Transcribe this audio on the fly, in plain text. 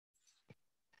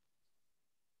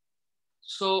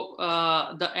So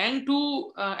the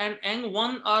ANG2 and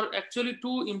ANG1 are actually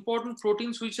two important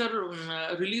proteins which are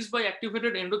released by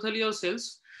activated endothelial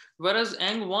cells, whereas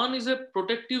ANG1 is a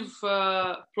protective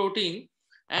protein.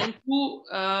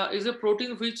 ANG2 is a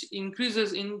protein which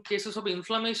increases in cases of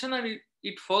inflammation, and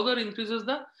it further increases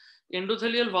the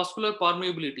endothelial vascular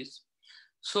permeabilities.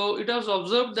 So it was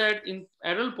observed that in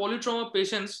adult polytrauma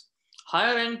patients,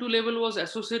 higher ANG2 level was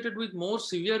associated with more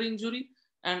severe injury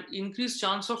and increased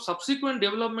chance of subsequent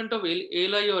development of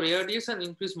ALI or ARDS and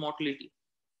increased mortality.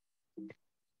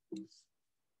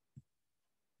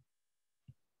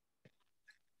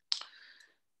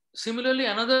 Similarly,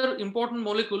 another important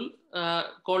molecule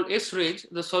called SRAGE,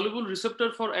 the soluble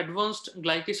receptor for advanced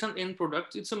glycation end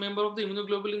products, it's a member of the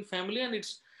immunoglobulin family, and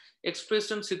it's expressed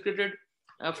and secreted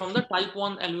from the type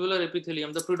 1 alveolar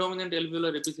epithelium, the predominant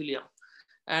alveolar epithelium.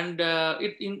 And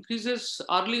it increases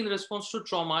early in response to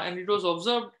trauma. And it was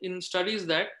observed in studies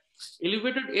that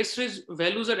elevated SRAGE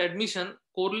values at admission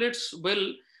correlates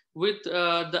well with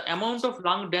the amount of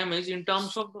lung damage in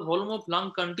terms of the volume of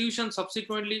lung contusion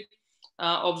subsequently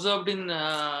observed in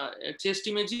chest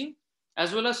imaging,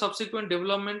 as well as subsequent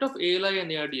development of ALI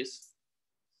and ARDS.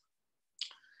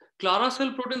 Clara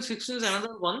cell protein 16 is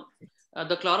another one.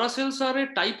 The Clara cells are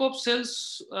a type of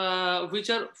cells which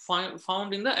are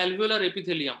found in the alveolar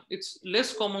epithelium. It's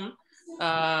less common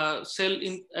cell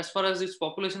in as far as its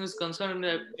population is concerned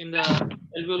in the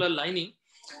alveolar lining,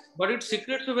 but it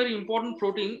secretes a very important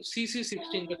protein,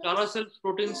 CC16, the Clara cells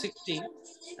protein 16,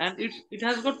 and it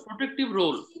has got protective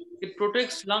role. It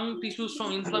protects lung tissues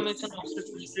from inflammation,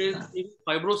 oxidative stress,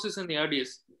 fibrosis, and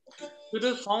ARDS. It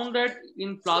was found that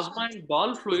in plasma and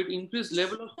bowel fluid, increased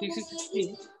level of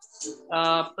CC16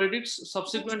 predicts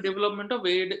subsequent development of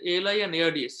ALI and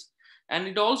ARDS. And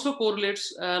it also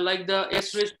correlates like the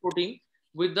SRAGE protein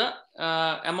with the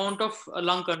amount of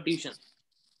lung contusion.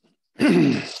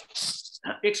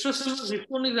 Extracellular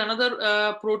histone is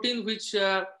another protein which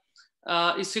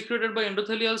is secreted by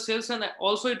endothelial cells, and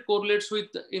also it correlates with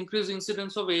increased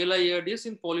incidence of ALI ARDS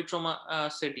in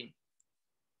polytrauma setting.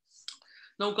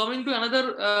 Now coming to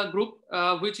another group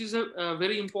which is a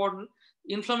very important,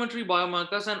 inflammatory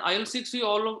biomarkers, and IL-6 we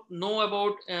all know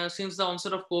about since the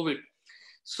onset of COVID.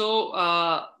 So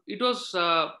it was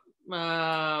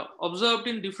observed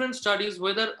in different studies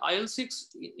whether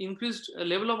IL-6 increased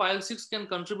level of IL-6 can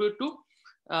contribute to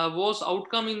worse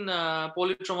outcome in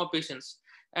polytrauma patients.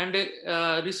 And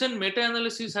recent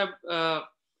meta-analyses have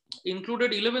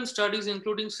included 11 studies,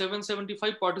 including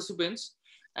 775 participants,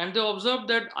 and they observed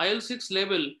that IL-6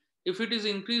 level, if it is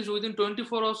increased within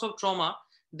 24 hours of trauma,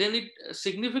 then it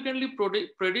significantly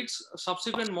predicts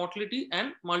subsequent mortality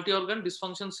and multi-organ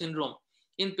dysfunction syndrome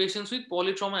in patients with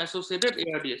polytrauma-associated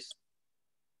ARDS.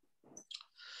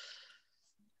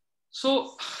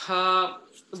 So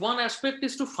one aspect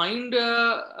is to find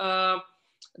the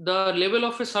level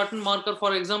of a certain marker,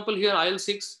 for example, here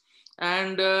IL-6,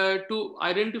 and to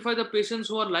identify the patients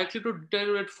who are likely to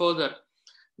deteriorate further.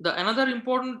 Another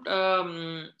important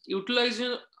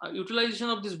utilization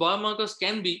of these biomarkers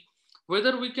can be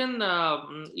whether we can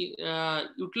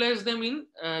utilize them in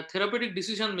therapeutic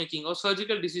decision making or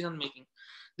surgical decision making.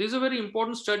 This is a very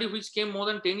important study which came more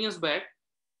than 10 years back.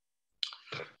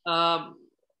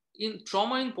 In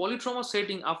trauma, in polytrauma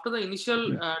setting, after the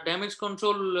initial damage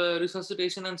control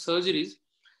resuscitation and surgeries,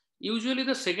 usually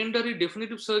the secondary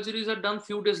definitive surgeries are done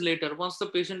few days later once the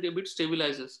patient a bit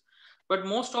stabilizes. But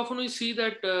most often we see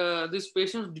that this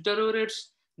patient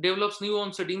deteriorates, develops new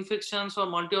onset infections or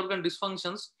multi-organ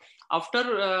dysfunctions after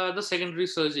the secondary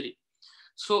surgery.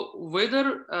 So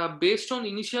whether based on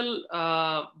initial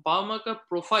biomarker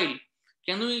profile,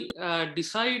 can we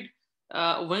decide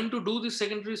when to do this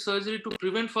secondary surgery to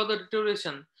prevent further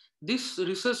deterioration? This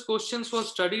research questions was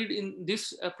studied in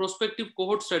this prospective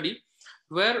cohort study,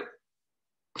 where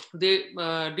they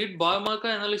did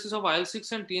biomarker analysis of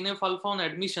IL-6 and TNF-alpha on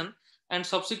admission, and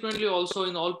subsequently also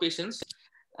in all patients.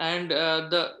 And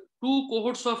the two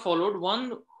cohorts were followed,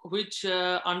 one which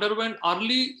underwent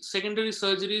early secondary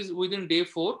surgeries within day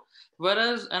 4,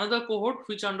 whereas another cohort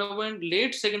which underwent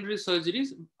late secondary surgeries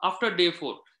after day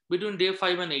 4, between day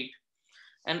 5 and 8.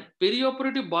 And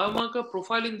perioperative biomarker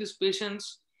profile in these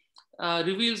patients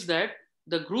reveals that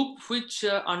the group which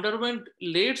underwent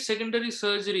late secondary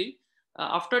surgery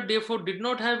after day 4 did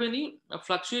not have any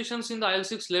fluctuations in the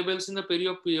IL-6 levels in the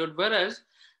peri-op period, whereas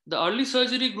the early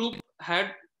surgery group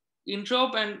had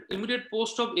intra-op and immediate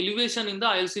post-op elevation in the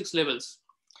IL-6 levels,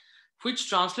 which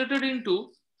translated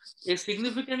into a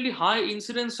significantly high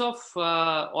incidence of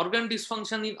organ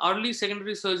dysfunction in early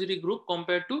secondary surgery group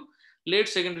compared to late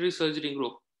secondary surgery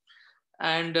group.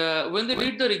 And when they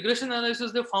did the regression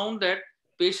analysis, they found that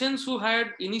patients who had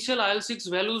initial IL-6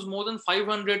 values more than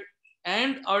 500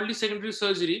 and early secondary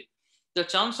surgery, the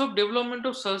chance of development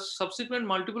of subsequent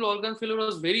multiple organ failure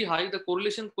was very high. The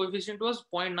correlation coefficient was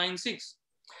 0.96.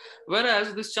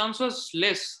 Whereas this chance was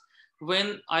less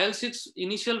when IL-6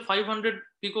 initial 500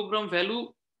 picogram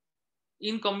value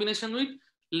in combination with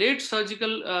late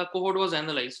surgical cohort was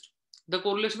analyzed. The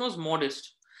correlation was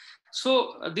modest.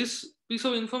 So this piece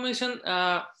of information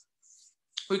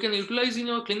we can utilize in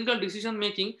your clinical decision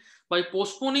making by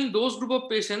postponing those group of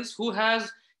patients who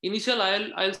has initial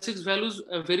IL-6 values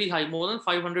very high, more than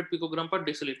 500 picogram per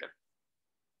deciliter.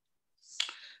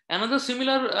 Another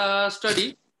similar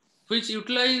study which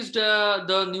utilized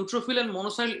the neutrophil and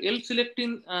monocyte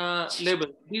L-selectin level.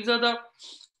 These are the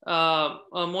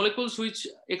molecules which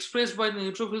expressed by the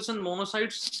neutrophils and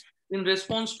monocytes in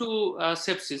response to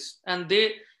sepsis, and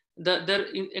their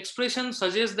expression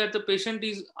suggests that the patient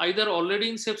is either already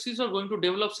in sepsis or going to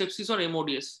develop sepsis or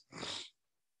MODS.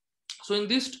 So in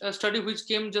this study, which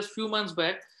came just few months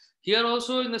back, here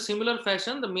also in a similar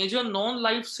fashion, the major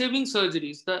non-life-saving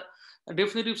surgeries, the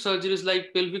definitive surgeries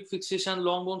like pelvic fixation,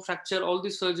 long bone fracture, all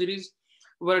these surgeries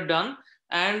were done,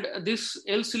 and this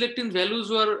L-selectin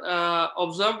values were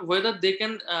observed whether they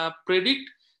can predict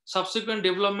subsequent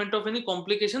development of any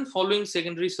complication following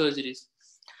secondary surgeries.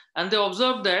 And they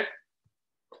observed that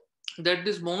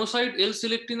this monocyte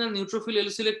L-selectin and neutrophil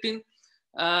L-selectin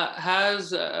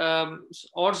has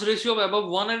odds ratio of above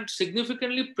 1 and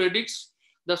significantly predicts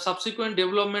the subsequent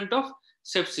development of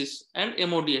sepsis and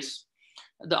MODS.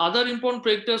 The other important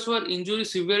predictors were injury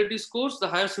severity scores. The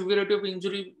higher severity of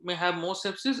injury may have more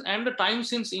sepsis, and the time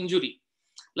since injury,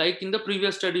 like in the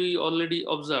previous study we already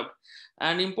observed.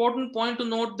 An important point to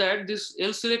note that this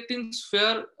L-selectins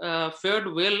fared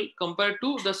well compared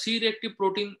to the C-reactive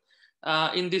protein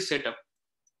in this setup.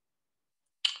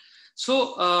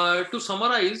 So to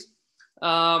summarize,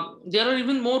 there are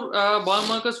even more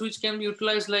biomarkers which can be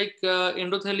utilized, like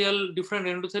different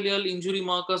endothelial injury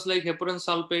markers like heparin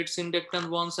sulfate, syndectin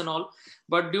 1s and all.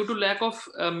 But due to lack of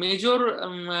major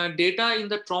data in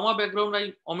the trauma background,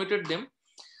 I omitted them.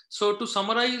 So to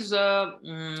summarize,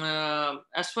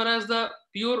 as far as the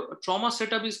pure trauma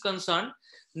setup is concerned,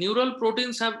 neural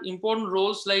proteins have important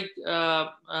roles like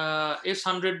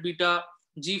S100 beta,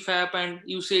 GFAP and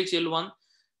UCHL1.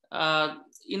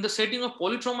 In the setting of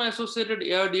polytrauma associated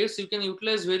ARDS, you can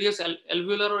utilize various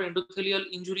alveolar or endothelial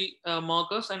injury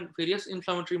markers and various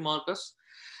inflammatory markers.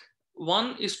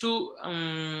 One is to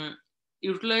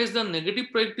utilize the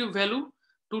negative predictive value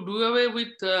to do away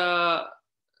with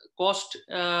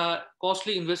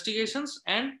costly investigations,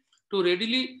 and to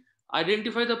readily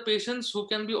identify the patients who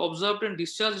can be observed and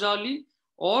discharged early,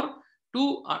 or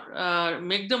to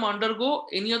make them undergo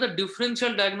any other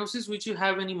differential diagnosis which you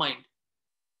have in mind.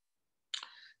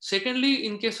 Secondly,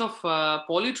 in case of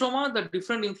polytrauma, the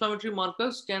different inflammatory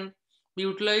markers can be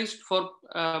utilized for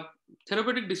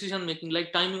therapeutic decision making,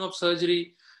 like timing of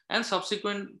surgery and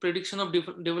subsequent prediction of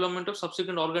development of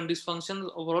subsequent organ dysfunction,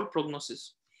 overall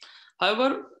prognosis.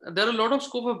 However, there are a lot of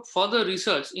scope of further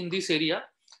research in this area.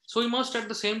 So we must at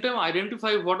the same time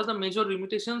identify what are the major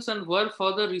limitations and where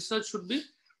further research should be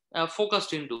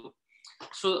focused into.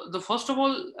 So the first of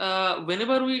all,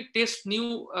 whenever we test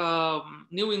new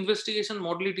investigation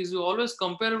modalities, we always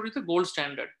compare it with the gold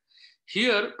standard.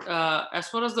 Here, as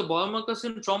far as the biomarkers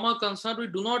in trauma are concerned, we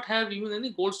do not have even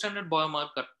any gold standard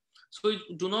biomarker. So we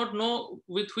do not know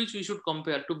with which we should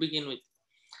compare to begin with.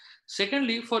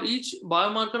 Secondly, for each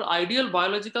biomarker, ideal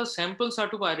biological samples are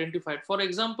to be identified. For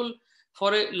example,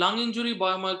 for a lung injury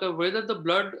biomarker, whether the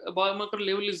blood biomarker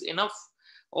level is enough,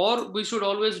 or we should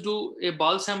always do a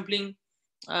BAL sampling,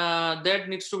 that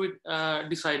needs to be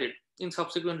decided in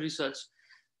subsequent research.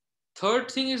 Third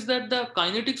thing is that the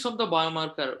kinetics of the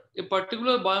biomarker, a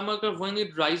particular biomarker, when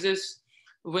it rises,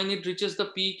 when it reaches the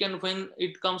peak, and when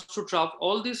it comes to trough,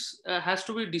 all this has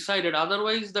to be decided.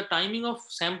 Otherwise, the timing of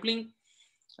sampling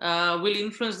will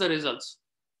influence the results.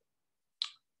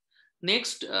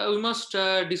 Next, we must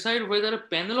decide whether a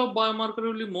panel of biomarker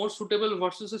will be more suitable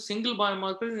versus a single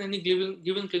biomarker in any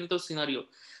given clinical scenario.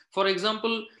 For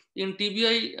example, in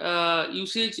TBI,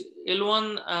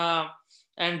 UCHL1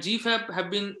 and GFAP have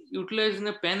been utilized in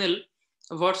a panel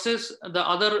versus the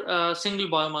other single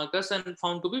biomarkers and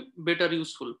found to be better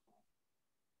useful.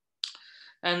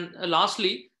 And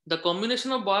lastly, the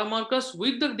combination of biomarkers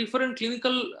with the different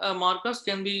clinical markers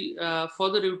can be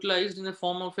further utilized in the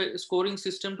form of a scoring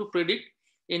system to predict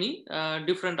any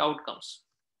different outcomes.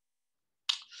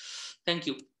 Thank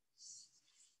you.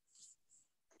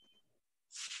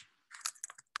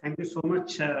 Thank you so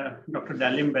much, Dr.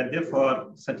 Dalim Baidya,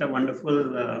 for such a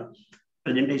wonderful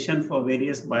presentation for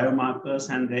various biomarkers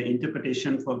and their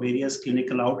interpretation for various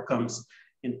clinical outcomes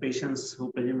in patients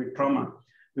who present with trauma.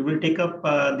 We will take up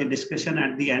the discussion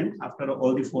at the end after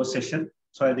all the 4 sessions.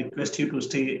 So I request you to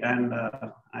stay, and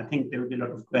I think there will be a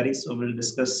lot of queries, so we'll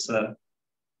discuss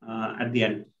at the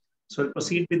end. So we'll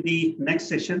proceed with the next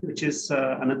session, which is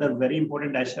another very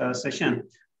important session,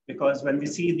 because when we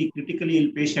see the critically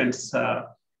ill patients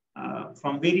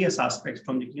from various aspects,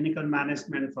 from the clinical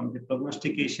management, from the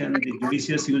prognostication, the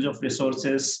judicious use of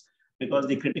resources, because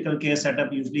the critical care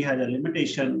setup usually has a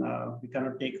limitation. We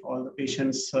cannot take all the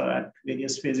patients at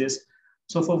various phases.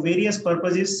 So for various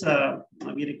purposes,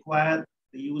 we require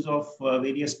the use of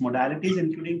various modalities,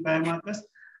 including biomarkers.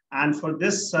 And for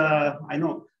this, I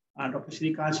know Dr.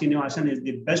 Srinivasan is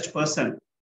the best person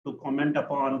to comment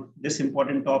upon this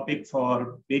important topic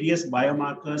for various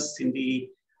biomarkers in the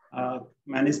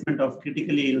management of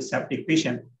critically ill septic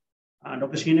patient.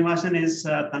 Dr. Srinivasan is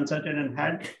consultant and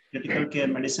head critical care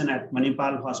medicine at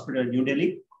Manipal Hospital, New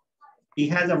Delhi. He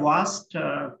has a vast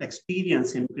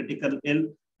experience in critical ill,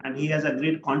 and he has a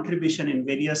great contribution in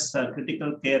various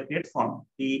critical care platforms.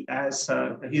 He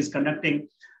is conducting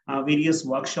various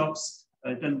workshops,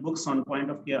 written books on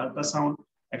point of care ultrasound,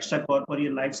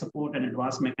 extracorporeal life support, and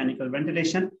advanced mechanical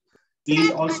ventilation. He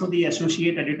is also the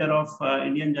associate editor of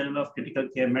Indian Journal of Critical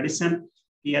Care Medicine.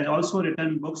 He has also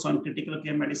written books on critical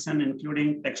care medicine,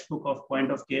 including textbook of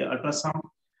point of care ultrasound.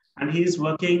 And he is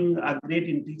working great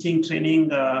in teaching,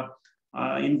 training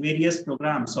in various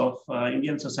programs of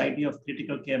Indian Society of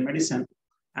Critical Care Medicine.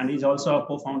 And he's also a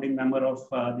co-founding member of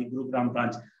the Gurugram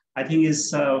branch. I think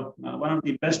he's one of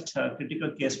the best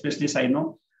critical care specialists I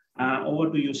know. Over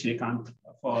to you, Shrikanth,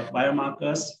 for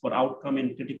biomarkers for outcome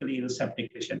in critically ill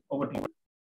septic patient. Over to you.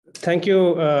 Thank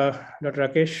you, Dr.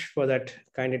 Rakesh, for that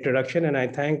kind introduction. And I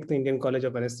thank the Indian College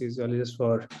of Anesthesiologists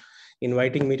for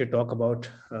inviting me to talk about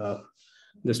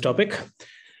this topic.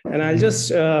 And I'll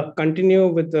just continue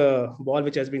with the ball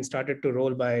which has been started to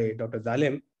roll by Dr.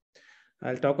 Dalim.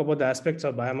 I'll talk about the aspects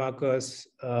of biomarkers,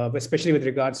 especially with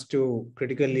regards to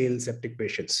critically ill septic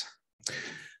patients.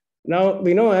 Now,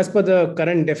 we know as per the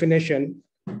current definition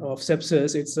of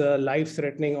sepsis, it's a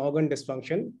life-threatening organ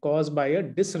dysfunction caused by a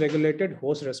dysregulated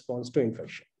host response to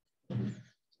infection.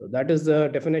 So that is the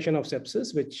definition of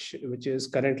sepsis, which is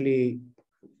currently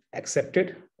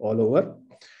accepted all over.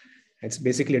 It's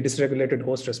basically a dysregulated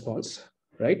host response,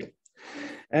 right?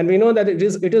 And we know that it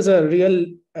is a real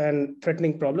and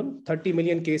threatening problem. 30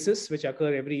 million cases which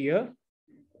occur every year.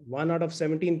 1 out of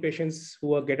 17 patients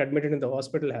who get admitted in the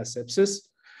hospital has sepsis.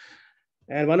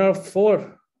 And 1 out of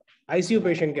 4 ICU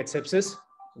patient gets sepsis.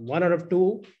 1 out of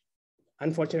 2,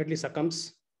 unfortunately,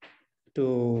 succumbs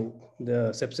to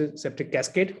the septic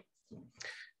cascade.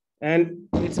 And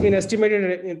it's been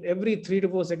estimated in every 3 to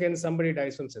 4 seconds, somebody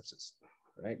dies from sepsis,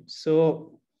 right?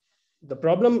 So the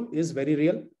problem is very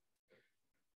real.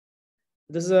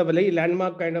 This is a very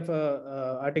landmark kind of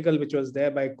article which was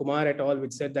there by Kumar et al.,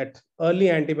 which said that early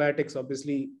antibiotics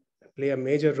obviously play a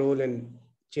major role in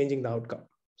changing the outcome.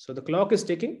 So the clock is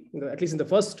ticking, at least in the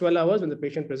first 12 hours when the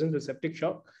patient presents with septic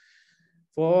shock.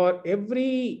 For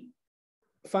every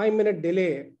 5-minute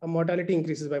delay, a mortality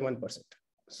increases by 1%.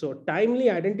 So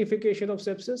timely identification of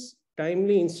sepsis,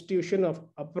 timely institution of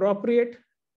appropriate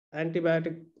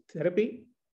antibiotic therapy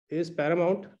is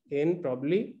paramount in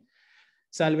probably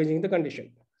salvaging the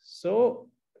condition. So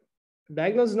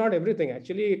diagnosis is not everything.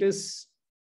 Actually, it is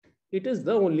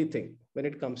the only thing when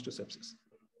it comes to sepsis.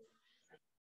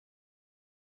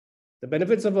 The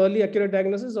benefits of early accurate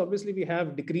diagnosis, obviously we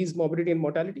have decreased morbidity and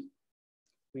mortality.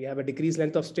 We have a decreased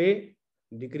length of stay,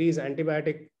 decreased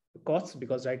antibiotic costs,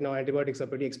 because right now antibiotics are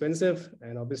pretty expensive.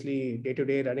 And obviously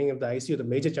day-to-day running of the ICU, the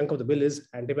major chunk of the bill is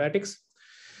antibiotics.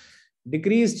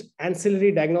 Decreased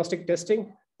ancillary diagnostic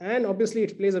testing. And obviously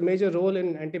it plays a major role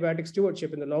in antibiotic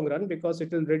stewardship in the long run, because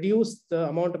it will reduce the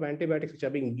amount of antibiotics which are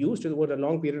being used over a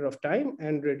long period of time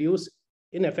and reduce,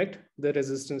 in effect, the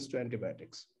resistance to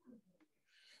antibiotics.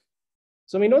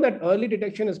 So we know that early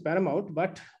detection is paramount,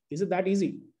 but is it that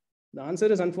easy? The answer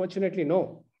is unfortunately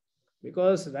no,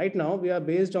 because right now we are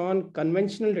based on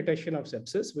conventional detection of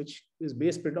sepsis, which is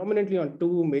based predominantly on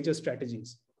 2 major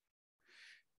strategies.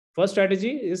 First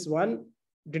strategy is one,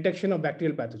 detection of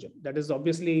bacterial pathogen. That is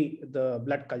obviously the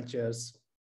blood cultures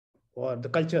or the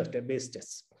culture-based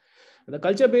tests. The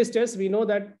culture-based tests, we know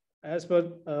that as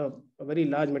per a very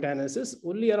large meta-analysis,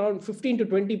 only around 15 to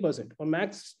 20% or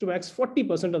max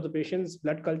 40% of the patient's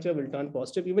blood culture will turn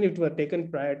positive, even if it were taken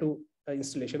prior to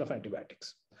installation of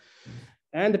antibiotics.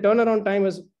 And the turnaround time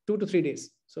is 2 to 3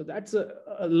 days. So that's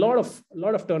a lot of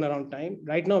turnaround time.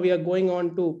 Right now, we are going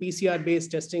on to PCR-based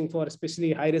testing for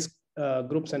especially high-risk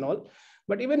groups and all.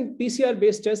 But even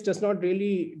PCR-based test does not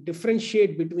really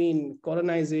differentiate between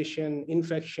colonization,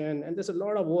 infection, and there's a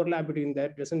lot of overlap between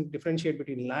that. It doesn't differentiate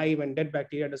between live and dead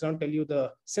bacteria, does not tell you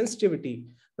the sensitivity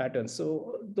patterns.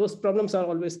 So those problems are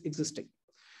always existing.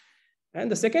 And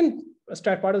the second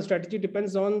part of the strategy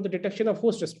depends on the detection of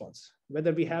host response,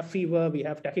 whether we have fever, we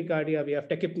have tachycardia, we have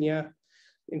tachypnea.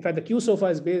 In fact, the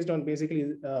QSOFA is based on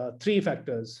basically 3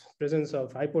 factors: presence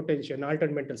of hypotension,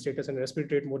 altered mental status, and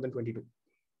respiratory rate more than 22.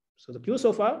 So the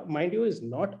QSOFA, mind you, is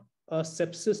not a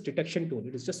sepsis detection tool.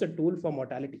 It is just a tool for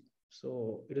mortality.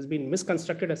 So it has been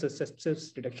misconstructed as a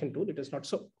sepsis detection tool. It is not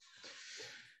so.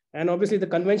 And obviously the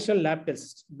conventional lab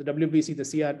tests, the WBC, the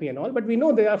CRP and all, but we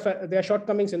know there are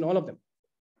shortcomings in all of them.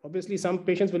 Obviously, some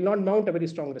patients will not mount a very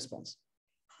strong response.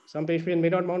 Some patients may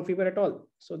not mount fever at all.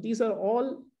 So these are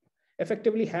all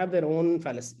effectively have their own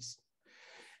fallacies.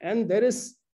 And there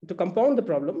is, to compound the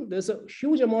problem, there's a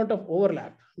huge amount of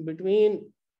overlap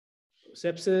between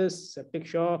sepsis, septic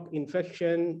shock,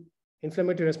 infection,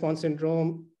 inflammatory response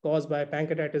syndrome caused by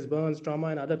pancreatitis, burns, trauma,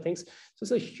 and other things. So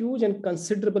it's a huge and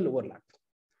considerable overlap.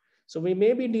 So we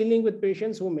may be dealing with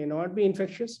patients who may not be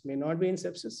infectious, may not be in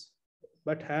sepsis,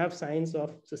 but have signs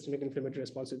of systemic inflammatory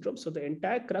response syndrome. So the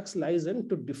entire crux lies in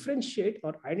to differentiate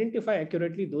or identify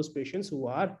accurately those patients who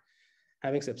are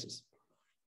having sepsis.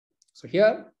 So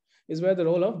here is where the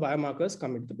role of biomarkers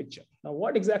come into the picture. Now,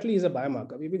 what exactly is a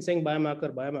biomarker? We've been saying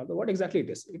biomarker. What exactly it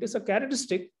is? It is a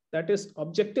characteristic that is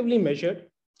objectively measured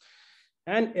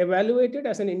and evaluated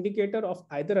as an indicator of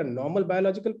either a normal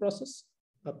biological process,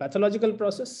 a pathological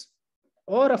process,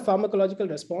 or a pharmacological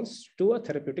response to a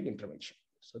therapeutic intervention.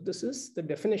 So this is the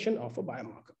definition of a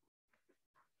biomarker.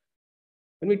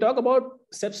 When we talk about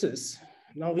sepsis,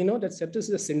 now we know that sepsis is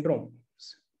a syndrome.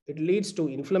 It leads to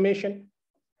inflammation.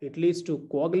 It leads to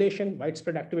coagulation,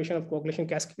 widespread activation of coagulation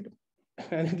cascade,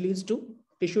 and it leads to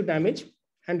tissue damage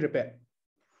and repair.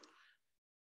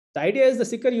 The idea is the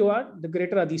sicker you are, the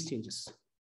greater are these changes.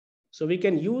 So we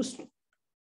can use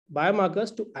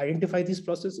biomarkers to identify these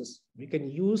processes. We can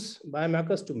use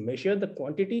biomarkers to measure the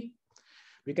quantity.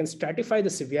 We can stratify the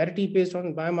severity based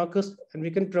on biomarkers, and we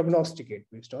can prognosticate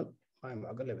based on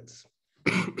biomarker levels.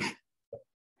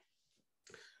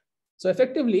 So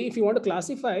effectively, if you want to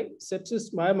classify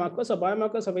sepsis biomarkers or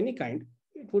biomarkers of any kind,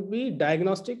 it would be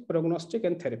diagnostic, prognostic,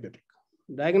 and therapeutic.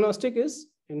 Diagnostic is,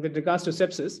 with regards to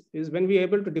sepsis, is when we are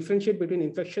able to differentiate between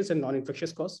infectious and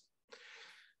non-infectious cause.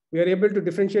 We are able to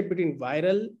differentiate between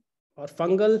viral or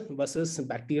fungal versus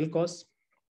bacterial cause,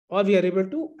 or we are able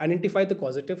to identify the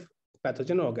causative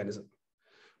pathogen or organism.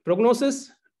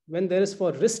 Prognosis, when there is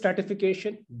for risk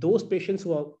stratification, those patients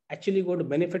who are actually going to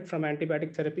benefit from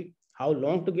antibiotic therapy, how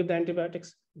long to give the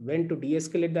antibiotics, when to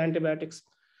de-escalate the antibiotics,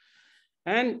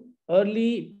 and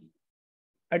early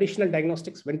additional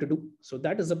diagnostics, when to do. So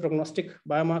that is a prognostic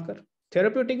biomarker.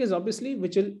 Therapeutic is obviously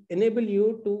which will enable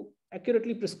you to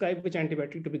accurately prescribe which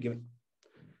antibiotic to be given.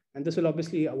 And this will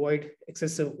obviously avoid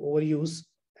excessive overuse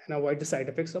and avoid the side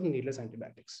effects of needless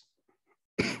antibiotics.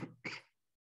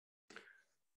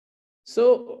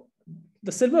 So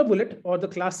the silver bullet or the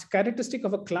characteristic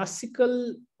of a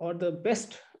classical or the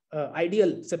best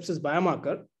ideal sepsis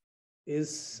biomarker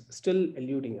is still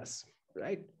eluding us,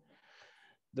 right?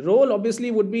 The role obviously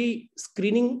would be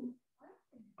screening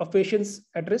of patients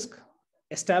at risk,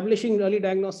 establishing early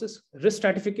diagnosis, risk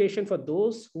stratification for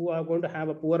those who are going to have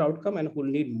a poor outcome and who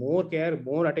will need more care,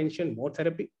 more attention, more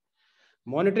therapy,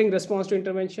 monitoring response to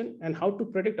intervention, and how to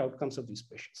predict outcomes of these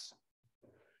patients.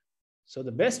 So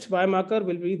the best biomarker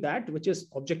will be that which is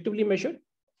objectively measured,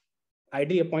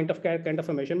 ideally a point of care kind of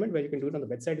a measurement where you can do it on the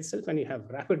bedside itself and you have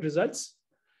rapid results,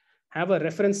 have a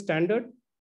reference standard,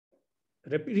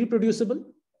 reproducible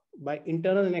by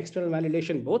internal and external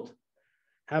validation both,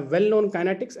 have well-known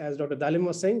kinetics. As Dr. Dalim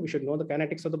was saying, we should know the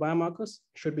kinetics of the biomarkers,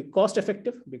 should be cost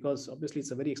effective because obviously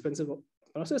it's a very expensive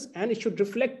process, and it should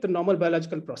reflect the normal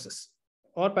biological process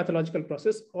or pathological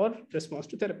process or response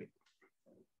to therapy.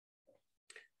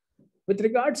 With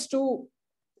regards to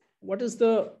what is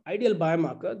the ideal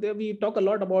biomarker, there we talk a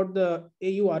lot about the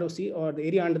AUROC or the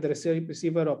area under the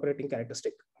receiver operating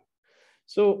characteristic.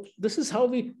 So this is how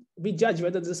we judge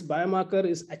whether this biomarker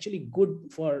is actually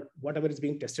good for whatever is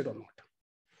being tested or not.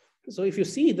 So if you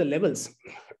see the levels,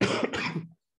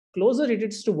 closer it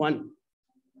is to 1,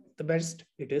 the best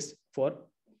it is for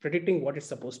predicting what it's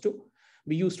supposed to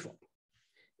be used for.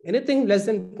 Anything less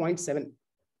than 0.7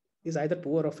 is either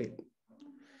poor or fail.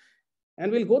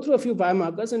 And we'll go through a few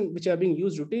biomarkers which are being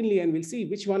used routinely, and we'll see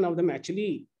which one of them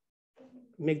actually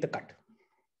make the cut.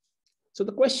 So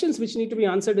the questions which need to be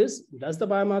answered is, does the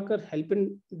biomarker help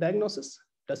in diagnosis?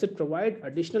 Does it provide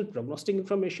additional prognostic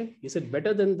information? Is it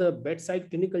better than the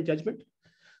bedside clinical judgment?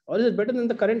 or is it better than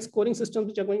the current scoring systems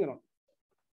which are going around?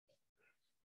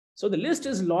 So the list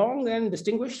is long and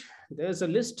distinguished. There's a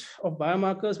list of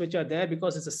biomarkers which are there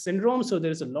because it's a syndrome. So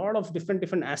there's a lot of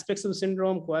different aspects of the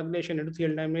syndrome: coagulation,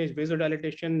 endothelial damage,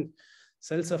 vasodilatation,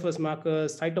 cell surface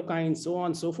markers, cytokines, so on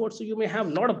and so forth. So you may have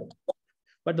a lot of them.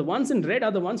 But the ones in red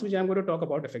are the ones which I'm going to talk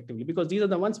about effectively, because these are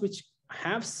the ones which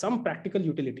have some practical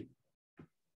utility.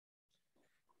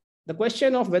 The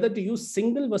question of whether to use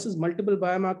single versus multiple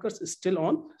biomarkers is still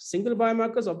on. Single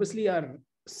biomarkers obviously are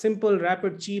simple,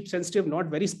 rapid, cheap, sensitive, not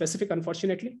very specific,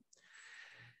 unfortunately.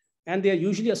 And they are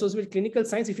usually associated with clinical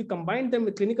science. If you combine them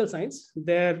with clinical science,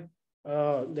 their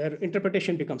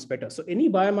interpretation becomes better. So any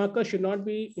biomarker should not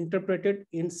be interpreted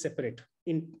in separate,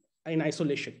 in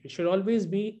isolation. It should always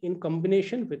be in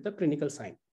combination with the clinical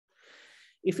sign.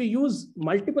 If you use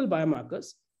multiple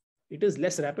biomarkers, it is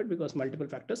less rapid because multiple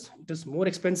factors. It is more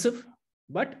expensive,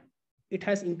 but it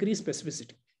has increased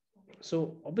specificity.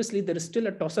 So obviously there is still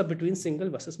a toss-up between single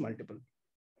versus multiple.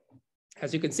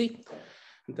 As you can see,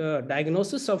 the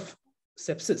diagnosis of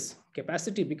sepsis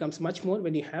capacity becomes much more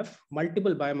when you have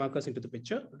multiple biomarkers into the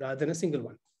picture rather than a single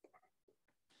one.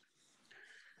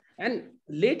 And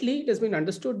lately it has been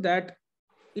understood that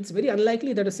it's very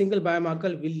unlikely that a single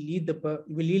biomarker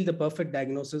will yield the perfect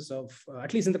diagnosis of,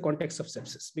 at least in the context of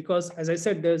sepsis, because as I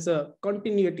said, there's a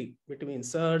continuity between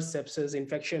SARS, sepsis,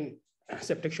 infection,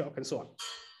 septic shock, and so on.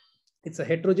 It's a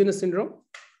heterogeneous syndrome,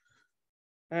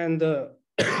 and the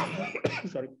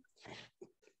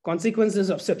consequences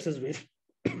of sepsis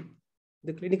vary.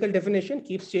 The clinical definition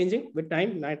keeps changing with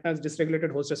time. Night has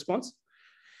dysregulated host response,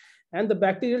 and the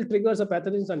bacterial triggers of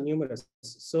pathogens are numerous.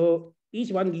 So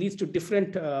each one leads to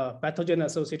different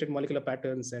pathogen-associated molecular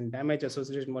patterns and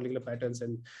damage-associated molecular patterns,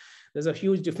 and there's a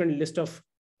huge different list of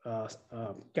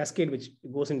cascade which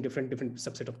goes in different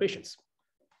subset of patients.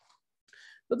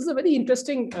 So this is a very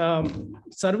interesting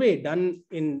survey done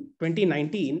in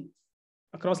 2019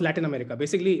 across Latin America.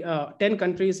 Basically, 10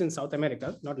 countries in South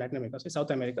America, not Latin America, so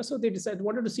South America. So they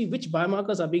wanted to see which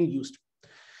biomarkers are being used.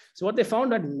 So what they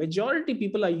found that majority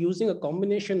people are using a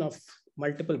combination of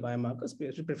multiple biomarkers,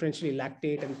 preferentially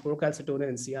lactate and procalcitonin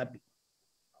and CRP,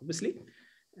 obviously.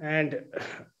 And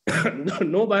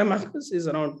no biomarkers is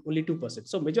around only 2%.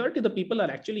 So majority of the people are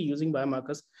actually using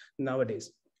biomarkers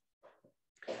nowadays.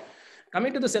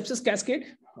 Coming to the sepsis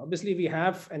cascade, obviously we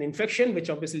have an infection, which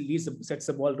obviously sets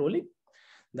the ball rolling.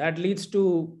 That leads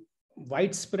to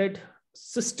widespread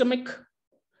systemic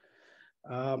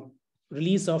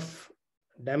release of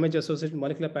damage-associated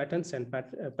molecular patterns and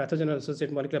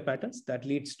pathogen-associated molecular patterns. That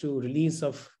leads to release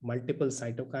of multiple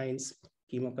cytokines,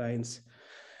 chemokines,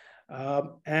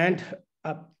 and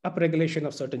upregulation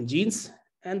of certain genes.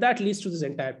 And that leads to this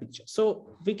entire picture.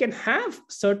 So we can have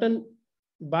certain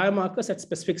biomarkers at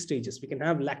specific stages. We can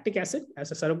have lactic acid as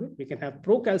a surrogate. We can have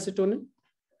procalcitonin,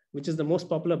 which is the most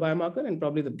popular biomarker and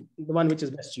probably the one which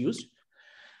is best used.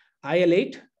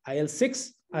 IL-8, IL-6,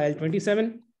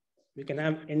 IL-27. We can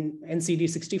have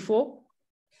NCD64.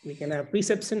 We can have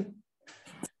presepsin.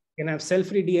 We can have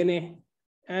cell-free DNA.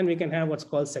 And we can have what's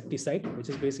called septicide, which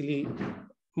is basically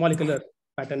molecular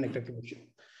pattern recognition.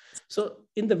 So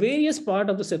in the various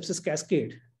part of the sepsis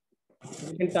cascade,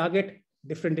 we can target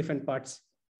different parts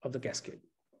of the cascade.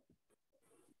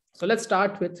 So let's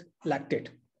start with lactate.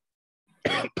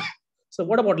 So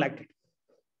what about lactate?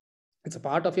 It's a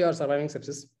part of your surviving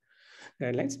sepsis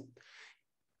guidelines.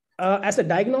 As a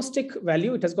diagnostic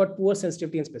value, it has got poor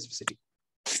sensitivity and specificity,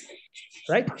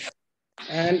 right?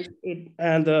 And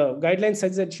the guideline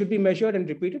says that it should be measured and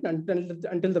repeated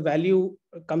until the value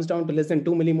comes down to less than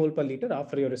 2 millimole per liter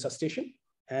after your resuscitation.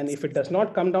 And if it does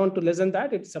not come down to less than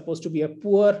that, it's supposed to be a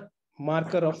poor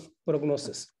marker of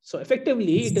prognosis. So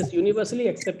effectively, it is universally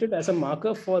accepted as a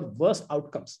marker for worse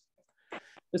outcomes.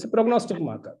 It's a prognostic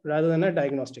marker rather than a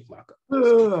diagnostic marker.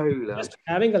 So just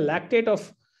having a lactate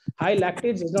of high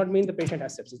lactates does not mean the patient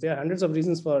has sepsis. There are hundreds of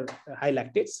reasons for high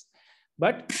lactates,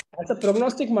 but as a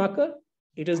prognostic marker,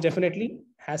 it is definitely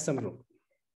has some role.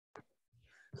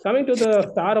 Coming to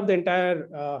the star of the entire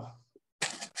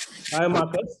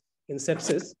biomarkers in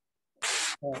sepsis,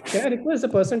 can I request the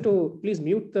person to please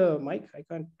mute the mic? I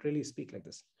can't really speak like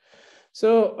this.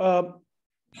 So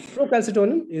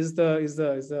procalcitonin is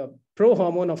the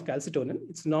pro-hormone of calcitonin.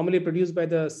 It's normally produced by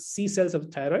the C cells of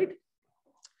the thyroid.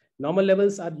 Normal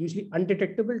levels are usually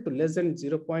undetectable to less than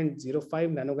 0.05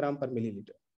 nanogram per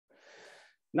milliliter.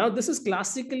 Now, this is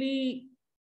classically,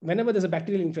 whenever there's a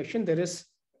bacterial infection,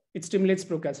 it stimulates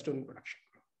procalcitonin production.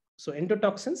 So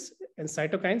endotoxins and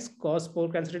cytokines cause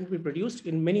procalcitonin to be produced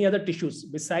in many other tissues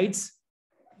besides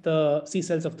the C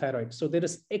cells of thyroid. So there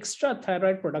is extra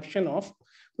thyroid production of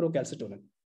procalcitonin.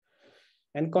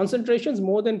 And concentrations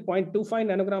more than 0.25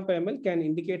 nanogram per ml can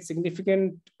indicate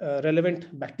significant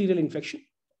relevant bacterial infection.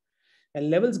 And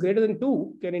levels greater than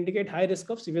 2 can indicate high risk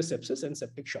of severe sepsis and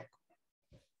septic shock.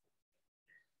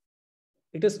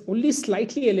 It is only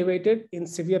slightly elevated in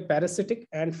severe parasitic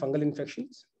and fungal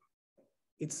infections.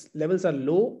 Its levels are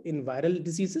low in viral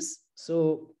diseases.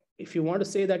 So if you want to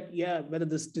say that, yeah, whether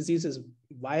this disease is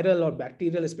viral or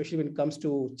bacterial, especially when it comes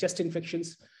to chest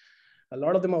infections, a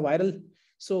lot of them are viral.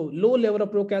 So low level of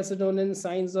procalcitonin,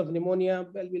 signs of pneumonia,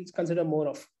 well, we'll consider more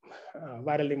of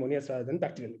viral pneumonias rather than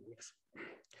bacterial pneumonias.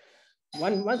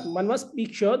 One must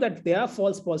be sure that there are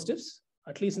false positives.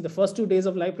 At least in the first 2 days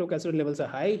of life, procalcitonin levels are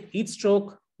high. Heat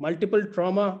stroke, multiple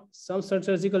trauma, some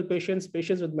surgical patients,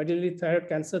 patients with medullary thyroid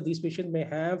cancer, these patients may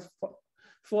have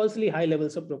falsely high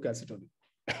levels of procalcitonin.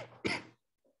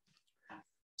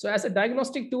 So as a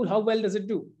diagnostic tool, how well does it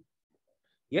do?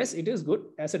 Yes, it is good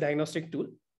as a diagnostic tool.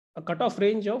 A cutoff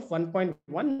range of 1.1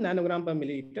 nanogram per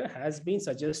milliliter has been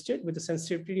suggested with a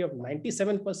sensitivity of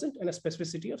 97% and a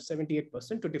specificity of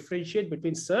 78% to differentiate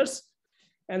between SIRS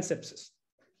and sepsis.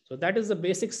 So that is the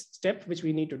basic step which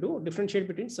we need to do, differentiate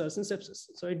between SIRS and sepsis.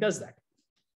 So it does that.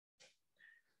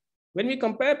 When we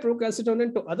compare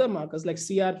procalcitonin to other markers like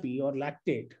CRP or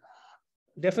lactate,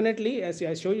 definitely, as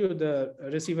I show you the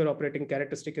receiver operating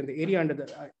characteristic in the area under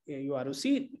the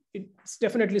UROC, it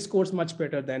definitely scores much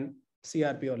better than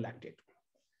CRP or lactate.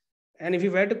 And if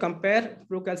you were to compare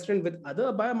procalcitonin with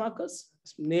other biomarkers,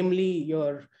 namely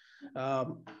your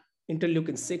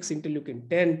interleukin 6, interleukin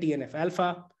 10, TNF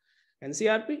alpha, and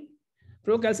CRP,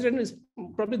 procalcitonin is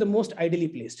probably the most ideally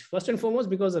placed. First and foremost,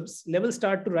 because its levels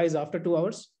start to rise after 2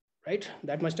 hours, right?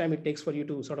 That much time it takes for you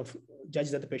to sort of judge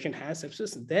that the patient has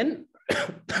sepsis. Then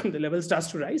the level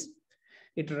starts to rise.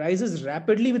 It rises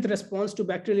rapidly with response to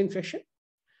bacterial infection.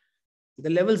 The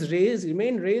levels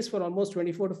remain raised for almost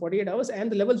 24 to 48 hours,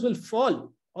 and the levels will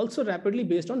fall also rapidly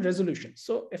based on resolution.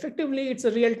 So effectively, it's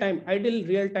a ideal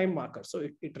real-time marker. So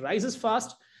it rises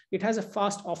fast. It has a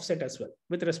fast offset as well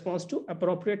with response to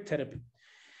appropriate therapy.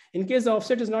 In case the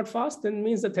offset is not fast, then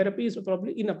means the therapy is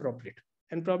probably inappropriate.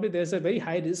 And probably there's a very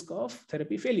high risk of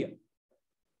therapy failure.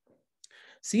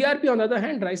 CRP, on the other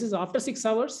hand, rises after 6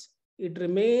 hours. It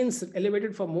remains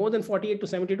elevated for more than 48 to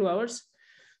 72 hours.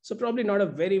 So probably not a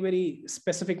very, very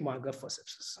specific marker for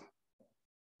sepsis.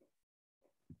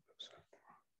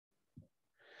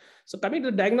 So coming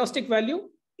to the diagnostic value,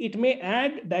 it may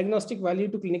add diagnostic value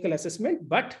to clinical assessment,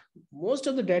 but most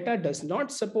of the data does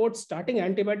not support starting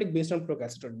antibiotic based on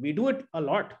procalcitonin. We do it a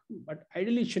lot, but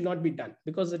ideally it should not be done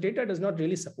because the data does not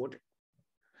really support it.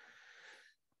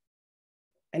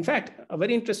 In fact, a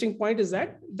very interesting point is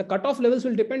that the cutoff levels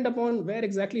will depend upon where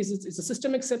exactly it's a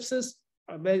systemic sepsis,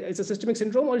 it's a systemic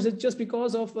syndrome, or is it just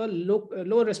because of a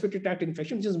lower respiratory tract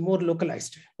infection, which is more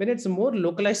localized. When it's a more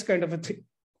localized kind of a thing,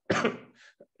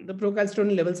 the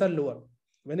procalcitonin levels are lower.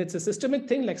 When it's a systemic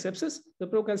thing like sepsis, the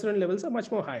procalcitonin levels are much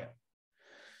more higher.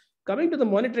 Coming to the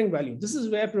monitoring value, this is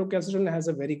where procalcitonin has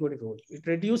a very good role. It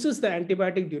reduces the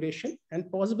antibiotic duration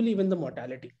and possibly even the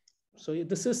mortality. So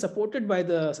this is supported by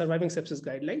the surviving sepsis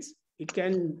guidelines. It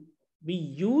can be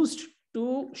used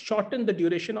to shorten the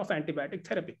duration of antibiotic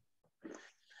therapy.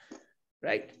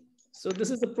 Right. So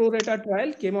this is the ProRata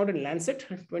trial, came out in Lancet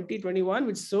 2021,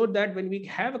 which showed that when we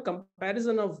have a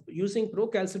comparison of using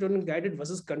procalcitonin guided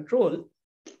versus control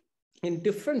in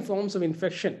different forms of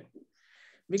infection,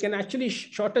 we can actually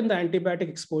shorten the antibiotic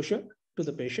exposure to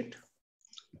the patient.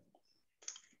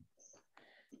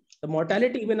 The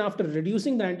mortality, even after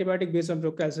reducing the antibiotic based on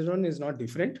procalcitonin, is not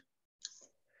different.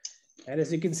 And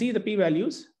as you can see, the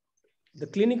p-values, the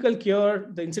clinical cure,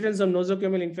 the incidence of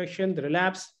nosocomial infection, the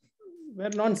relapse,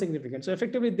 were non-significant. So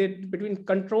effectively, between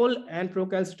control and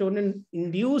procalcitonin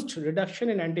induced reduction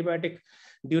in antibiotic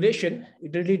duration,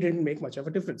 it really didn't make much of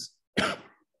a difference.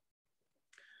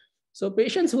 So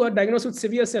patients who are diagnosed with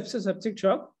severe sepsis, septic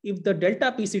shock, if the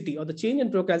delta PCT or the change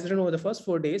in procalcitonin over the first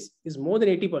 4 days is more than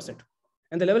 80%,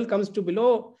 and the level comes to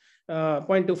below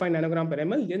 0.25 nanogram per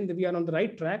ml, then we are on the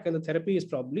right track and the therapy is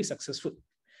probably successful.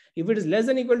 If it is less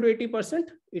than equal to 80%,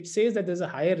 it says that there's a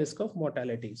higher risk of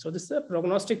mortality. So this is a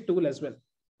prognostic tool as well.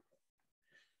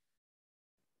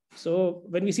 So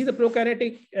when we see the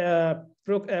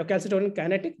procalcitonin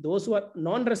kinetic, those who are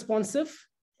non-responsive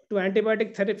to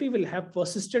antibiotic therapy will have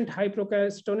persistent high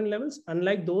procalcitonin levels,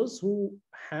 unlike those who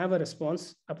have a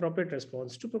appropriate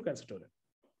response to procalcitonin.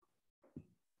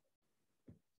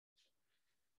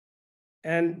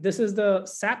 And this is the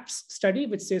SAPS study,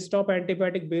 which says stop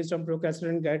antibiotic based on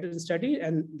procalcitonin guided study,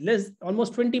 and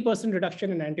almost 20%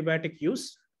 reduction in antibiotic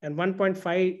use and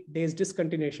 1.5 days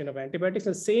discontinuation of antibiotics.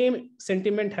 The same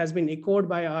sentiment has been echoed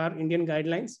by our Indian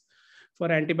guidelines for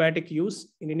antibiotic use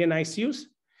in Indian ICUs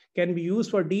can be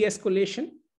used for de-escalation,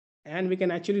 and we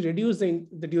can actually reduce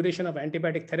the duration of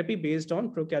antibiotic therapy based on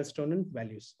procalcitonin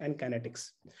values and kinetics.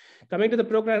 Coming to the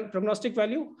prognostic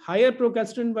value, higher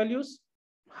procalcitonin values,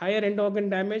 higher end organ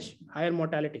damage, higher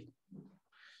mortality.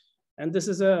 And this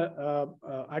is a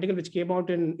article which came out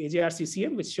in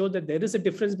AJR-CCM, which showed that there is a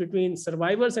difference between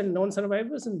survivors and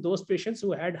non-survivors in those patients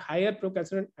who had higher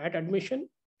procalcitonin at admission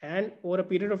and over a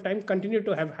period of time continue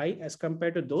to have high as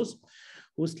compared to those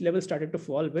whose levels started to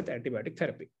fall with antibiotic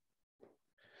therapy.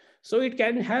 So it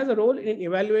has a role in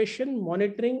evaluation,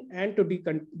 monitoring, and to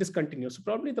discontinue. So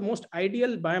probably the most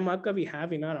ideal biomarker we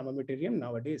have in our armamentarium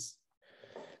nowadays.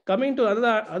 Coming to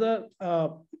other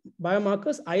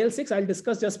biomarkers, IL-6, I'll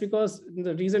discuss just because in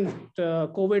the recent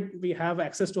COVID, we have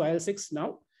access to IL-6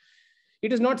 now.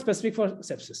 It is not specific for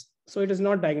sepsis. So it is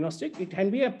not diagnostic. It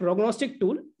can be a prognostic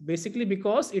tool, basically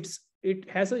because it's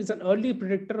an early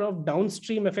predictor of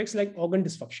downstream effects like organ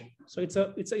dysfunction. So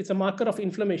it's a marker of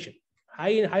inflammation.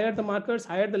 Higher the markers,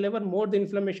 higher the level, more the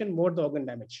inflammation, more the organ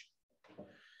damage.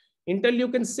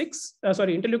 Interleukin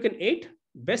 8,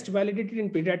 best validated in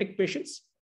pediatric patients,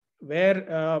 where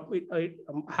a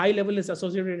high level is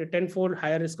associated with a 10-fold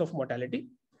higher risk of mortality.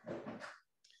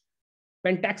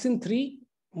 Pentaxin 3,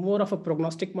 more of a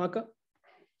prognostic marker.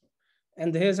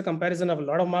 And here's a comparison of a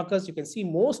lot of markers. You can see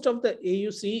most of the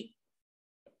AUC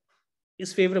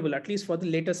is favorable, at least for the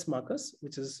latest markers,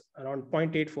 which is around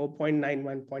 0.84,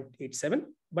 0.91, 0.87,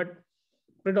 but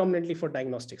predominantly for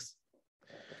diagnostics.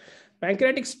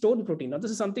 Pancreatic stone protein. Now,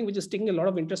 this is something which is taking a lot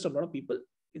of interest to a lot of people.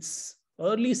 It's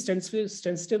early sensitive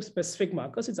specific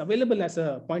markers. It's available as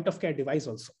a point of care device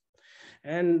also.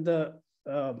 And the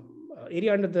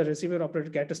area under the receiver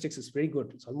operated characteristics is very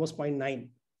good. It's almost 0.9.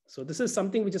 So this is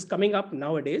something which is coming up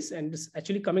nowadays and is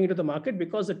actually coming into the market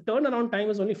because the turnaround time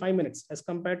is only 5 minutes as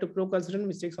compared to procalcitonin,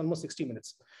 which takes almost 60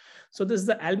 minutes. So this is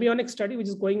the Albionic study, which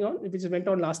is going on, which went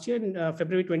on last year in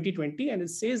February 2020. And it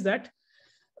says that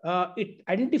it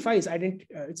identifies,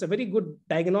 it's a very good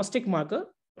diagnostic marker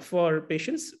for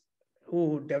patients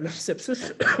who develop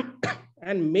sepsis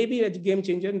and maybe a game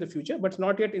changer in the future, but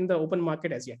not yet in the open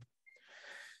market as yet.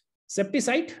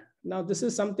 Septicite. Now, this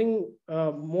is something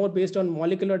more based on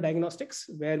molecular diagnostics,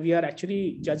 where we are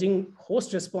actually judging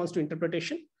host response to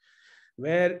interpretation,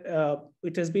 where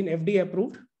it has been FDA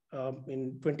approved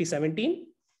in 2017.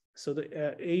 So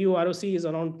the AU ROC is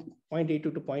around 0.82 to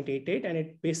 0.88, and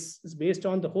it is based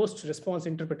on the host response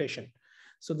interpretation.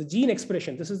 So the gene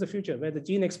expression, this is the future, where the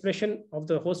gene expression of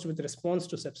the host with response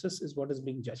to sepsis is what is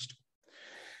being judged.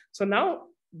 So now,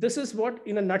 this is what,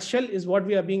 in a nutshell, is what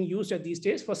we are being used at these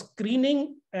days for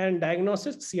screening and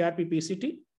diagnosis,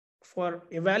 CRP-PCT, for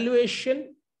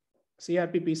evaluation,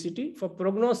 CRP-PCT, for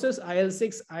prognosis,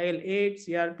 IL-6, IL-8,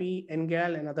 CRP,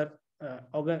 NGAL, and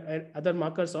other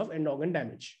markers of end organ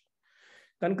damage.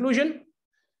 Conclusion,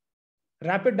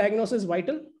 rapid diagnosis is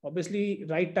vital. Obviously,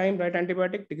 right time, right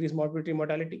antibiotic, decrease morbidity,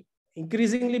 mortality.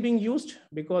 Increasingly being used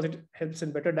because it helps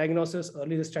in better diagnosis,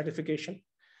 early stratification.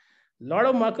 A lot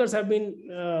of markers have been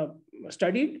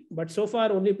studied, but so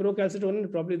far only procalcitonin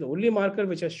is probably the only marker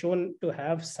which has shown to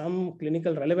have some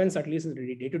clinical relevance, at least in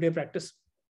day-to-day practice,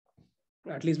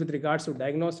 at least with regards to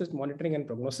diagnosis, monitoring, and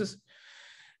prognosis.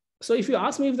 So if you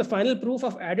ask me if the final proof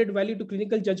of added value to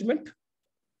clinical judgment,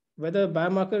 whether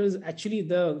biomarker is actually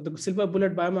the silver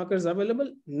bullet biomarker is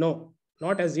available, no,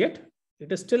 not as yet.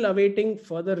 It is still awaiting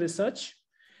further research.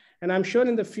 And I'm sure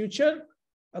in the future,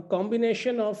 a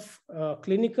combination of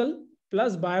clinical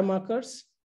plus biomarkers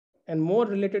and more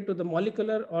related to the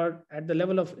molecular or at the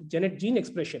level of gene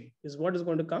expression is what is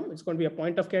going to come. It's going to be a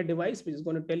point of care device, which is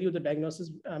going to tell you the diagnosis,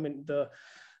 the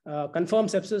confirmed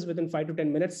sepsis within 5 to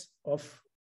 10 minutes of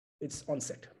its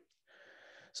onset.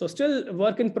 So still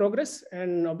work in progress,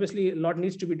 and obviously a lot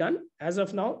needs to be done. As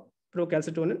of now,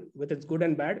 procalcitonin with its good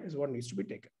and bad is what needs to be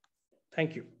taken.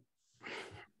 Thank you.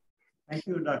 Thank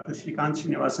you, Dr. Shrikanth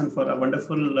Srinivasan, for a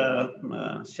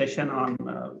wonderful session on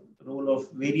role of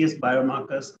various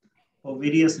biomarkers for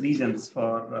various reasons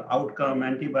for outcome,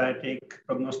 antibiotic,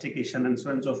 prognostication, and so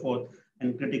on and so forth,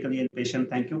 and critically in patient.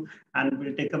 Thank you. And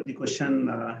we'll take up the question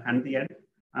at the end.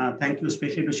 Thank you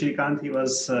especially to Shrikanth.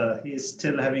 He is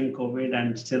still having COVID,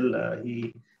 and still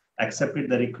he accepted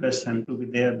the request and to be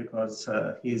there because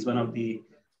he is one of the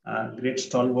great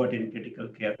stalwart in critical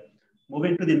care.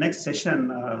 Moving to the next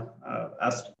session,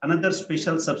 as another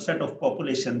special subset of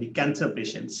population, the cancer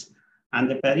patients. And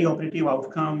the perioperative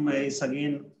outcome is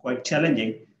again quite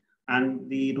challenging. And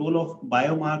the role of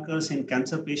biomarkers in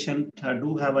cancer patients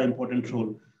do have an important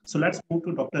role. So let's move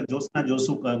to Dr.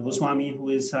 Jyotsana Goswami, who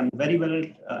is a very well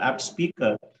apt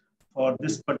speaker for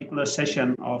this particular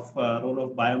session of role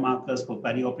of biomarkers for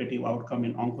perioperative outcome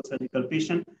in oncosurgical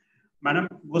patient. Madam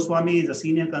Goswami is a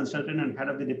senior consultant and head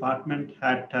of the department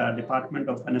at Department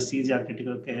of Anesthesia,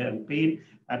 Critical Care and Pain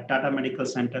at Tata Medical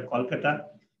Center, Kolkata.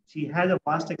 She has a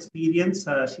vast experience.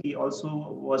 She also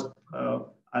was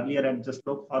earlier at the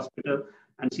Slope Hospital,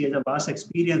 and she has a vast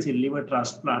experience in liver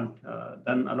transplant,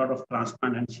 done a lot of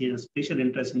transplant, and she has a special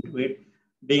interest into it,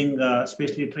 being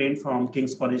specially trained from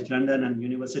King's College London and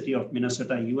University of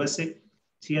Minnesota, USA.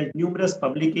 She has numerous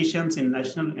publications in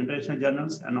national international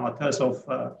journals and authors of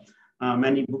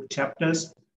many book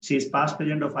chapters. She is past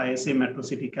president of ICA Metro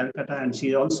City, Calcutta, and she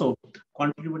is also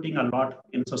contributing a lot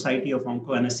in Society of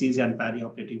Onco-Anesthesia and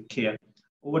Perioperative Care.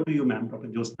 Over to you, ma'am, Dr.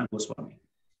 Jyotsana Goswami.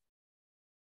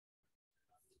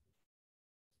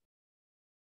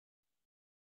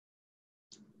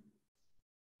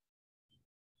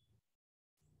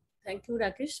 Thank you,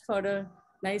 Rakesh, for a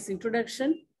nice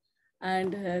introduction.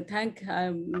 And thank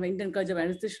Indian College of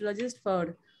Anesthesiologists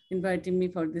for inviting me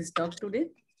for this talk today.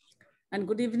 And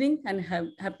good evening and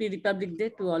happy Republic Day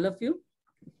to all of you.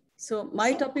 So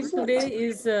my topic today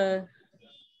is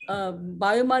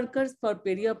biomarkers for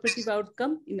perioperative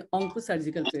outcome in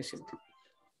oncosurgical patient.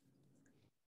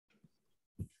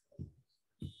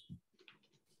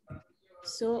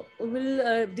 So we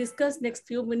will discuss next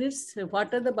few minutes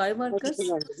what are the biomarkers,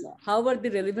 how are they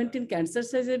relevant in cancer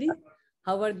surgery,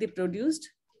 how are they produced,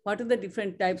 what are the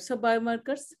different types of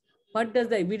biomarkers, what does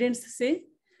the evidence say,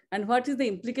 and what is the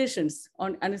implications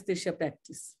on anesthesia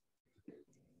practice.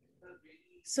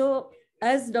 So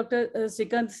as Dr.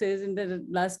 Shrikanth says in the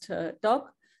last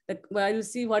talk, while you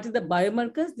see what is the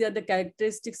biomarkers, they are the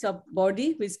characteristics of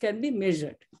body which can be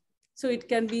measured. So it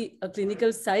can be a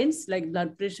clinical signs like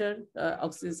blood pressure,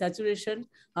 oxygen saturation,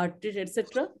 heart rate,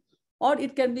 etc. Or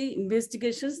it can be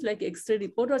investigations like X-ray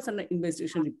report or some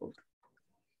investigation report.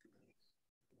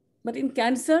 But in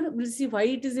cancer, we'll see why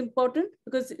it is important,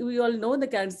 because we all know the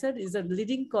cancer is a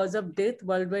leading cause of death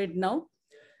worldwide now.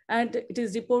 And it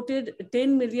is reported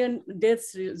 10 million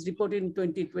deaths reported in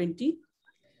 2020.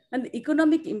 And the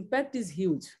economic impact is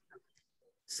huge.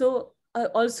 So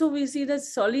also we see that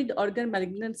solid organ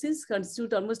malignancies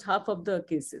constitute almost half of the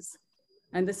cases.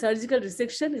 And the surgical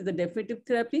resection is the definitive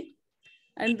therapy.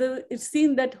 And it's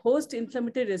seen that host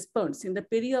inflammatory response in the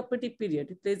perioperative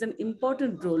period plays an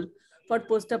important role for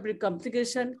postoperative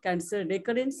complication, cancer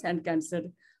recurrence, and cancer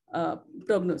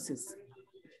prognosis.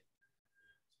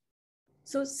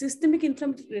 So systemic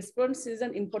inflammatory response is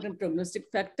an important prognostic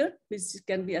factor, which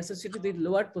can be associated with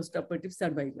lower postoperative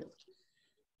survival.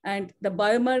 And the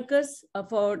biomarkers are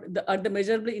the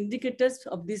measurable indicators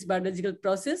of this biological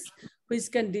process, which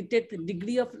can detect the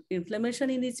degree of inflammation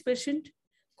in each patient,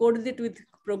 correlate with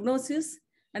prognosis,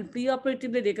 and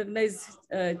preoperatively recognize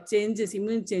changes,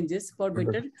 immune changes for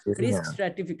better risk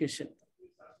stratification.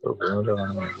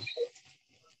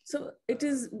 So it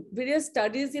is various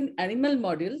studies in animal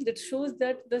model that shows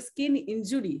that the skin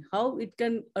injury, how it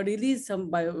can release some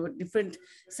different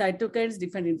cytokines,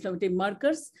 different inflammatory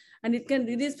markers, and it can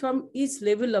release from each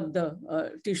level of the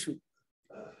tissue.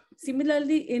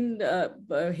 Similarly, in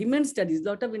human studies, a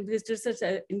lot of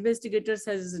investigators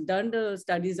has done the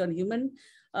studies on human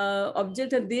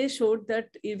object, and they showed that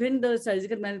even the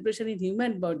surgical manipulation in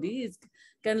human body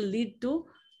can lead to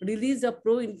release of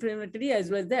pro-inflammatory as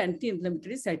well as the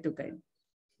anti-inflammatory cytokine.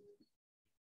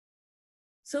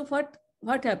 So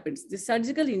what happens? The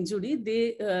surgical injury,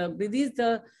 they release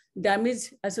the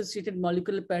damage-associated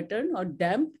molecular pattern or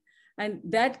DAMP, and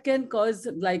that can cause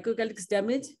glycocalyx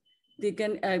damage. They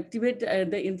can activate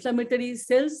the inflammatory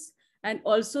cells, and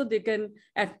also they can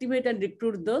activate and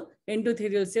recruit the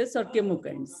endothelial cells or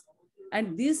chemokines.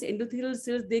 And these endothelial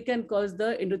cells, they can cause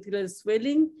the endothelial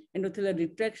swelling, endothelial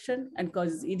retraction, and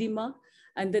causes edema.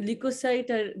 And the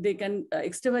leukocyte, they can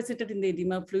extravasate in the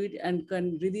edema fluid and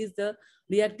can release the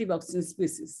reactive oxygen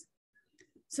species.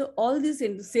 So all these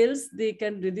cells, they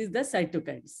can release the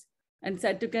cytokines. And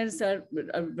cytokines are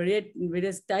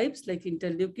various types like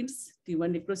interleukins,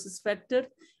 T1 necrosis factor,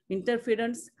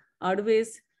 interferons,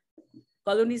 RWAs,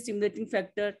 colony stimulating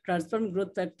factor, transform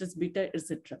growth factors, beta,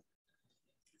 etc.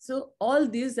 So all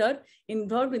these are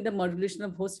involved in the modulation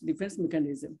of host defense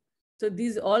mechanism. So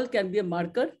these all can be a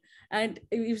marker, and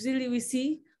usually we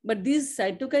see, but these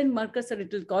cytokine markers are a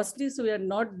little costly, so we are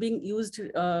not being used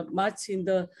much in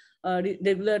the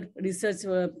regular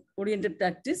research-oriented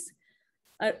practice.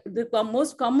 The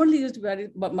most commonly used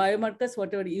biomarkers,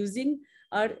 whatever using,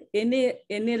 are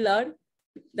NLR,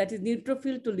 that is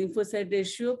neutrophil to lymphocyte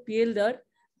ratio, PLR,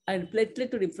 and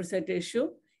platelet to lymphocyte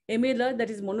ratio, MLR, that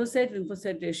is monocyte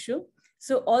lymphocyte ratio.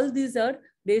 So all these are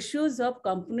ratios of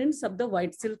components of the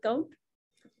white cell count.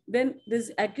 Then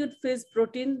this acute phase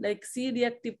protein like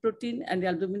C-reactive protein and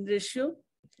albumin ratio.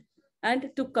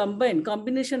 And to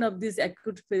combination of these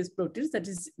acute phase proteins, that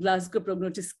is Glasgow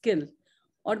Prognostic Scale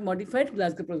or modified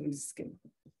Glasgow Prognostic Scale.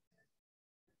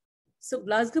 So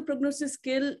Glasgow Prognostic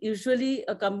Scale usually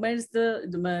combines the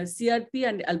CRP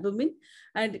and albumin,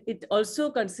 and it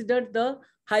also considered the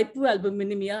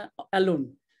hypoalbuminemia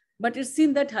alone. But it's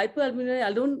seen that hypoalbuminemia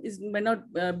alone may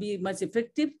not be much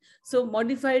effective. So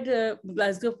modified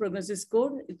Glasgow Prognostic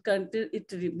Score,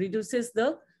 it reduces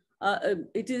the,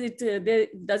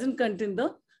 it doesn't contain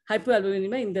the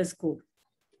hypoalbuminemia in the score.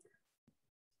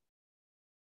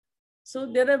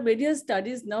 So there are various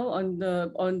studies now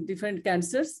on different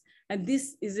cancers, and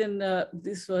this is in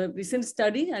this recent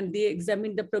study, and they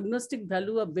examined the prognostic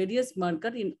value of various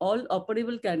markers in all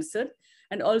operable cancer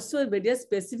and also various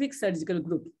specific surgical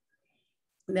group.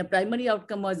 The primary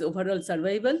outcome was overall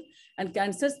survival and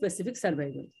cancer-specific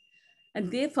survival.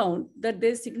 And they found that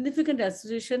there is significant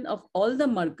association of all the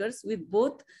markers with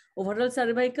both overall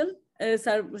survival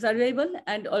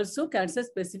and also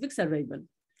cancer-specific survival.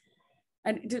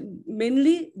 And it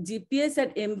mainly GPS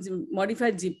and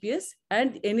modified GPS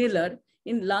and NLR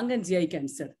in lung and GI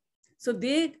cancer. So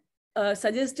they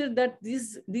suggested that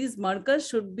these markers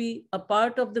should be a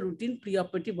part of the routine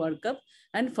preoperative workup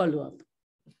and follow-up.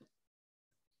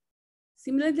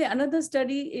 Similarly, another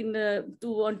study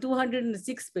on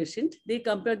 206 patients, they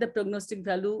compared the prognostic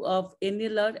value of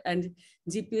NLR and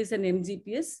GPS and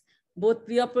MGPS, both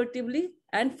preoperatively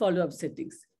and follow-up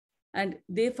settings. And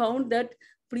they found that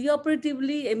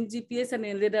preoperatively, MGPS and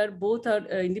NLR both are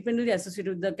independently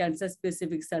associated with the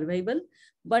cancer-specific survival,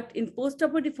 but in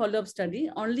postoperative follow-up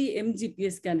study, only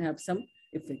MGPS can have some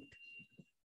effect.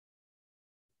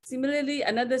 Similarly,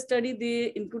 another study,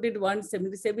 they included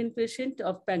 177 patients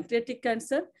of pancreatic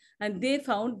cancer, and they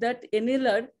found that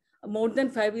NLR more than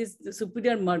 5 is the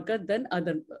superior marker than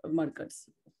other markers.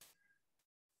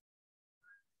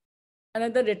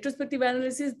 Another retrospective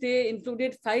analysis, they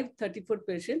included 534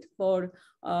 patients for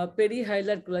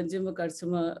perihilar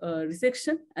cholangiocarcinoma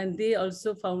resection, and they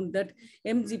also found that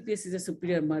MGPS is a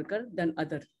superior marker than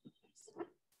other.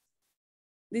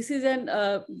 This is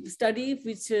a study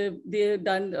which they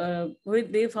done, where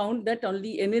they found that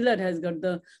only NLR has got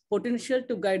the potential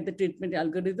to guide the treatment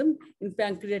algorithm in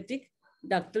pancreatic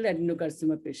ductal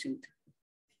adenocarcinoma patient.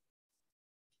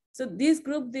 So this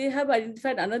group, they have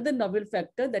identified another novel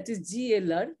factor, that is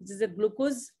GLR, which is a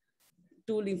glucose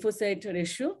to lymphocyte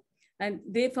ratio. And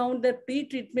they found that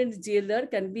pre-treatment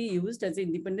GLR can be used as an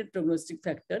independent prognostic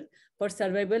factor for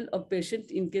survival of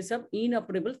patient in case of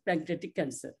inoperable pancreatic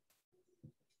cancer.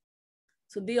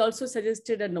 So they also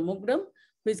suggested a nomogram,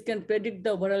 which can predict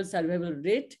the overall survival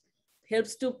rate,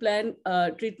 helps to plan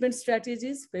treatment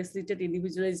strategies, facilitate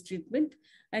individualized treatment,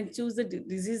 and choose the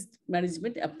disease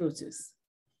management approaches.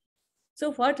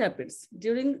 So what happens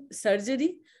during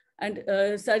surgery? And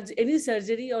any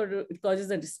surgery or it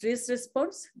causes a stress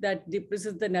response that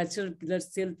depresses the natural killer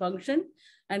cell function,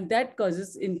 and that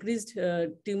causes increased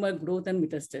tumor growth and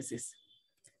metastasis.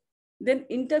 Then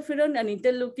interferon and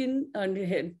interleukin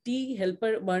and T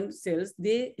helper 1 cells,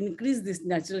 they increase this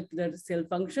natural killer cell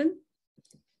function.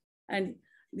 And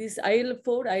this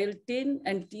IL-4, IL-10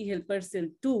 and T helper cell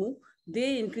 2,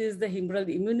 they increase the humoral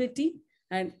immunity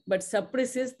but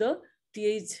suppresses the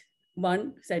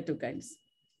Th1 cytokines.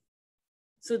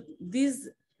 So these,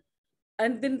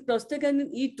 and then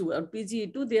prostaglandin E2 or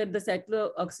PGE2, they are the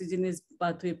cyclooxygenase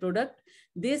pathway product.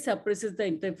 They suppresses the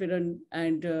interferon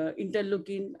and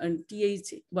interleukin and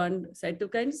Th1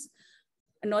 cytokines.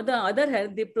 And on the other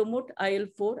hand, they promote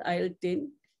IL-4, IL-10,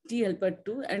 T helper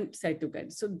 2 and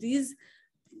cytokines. So these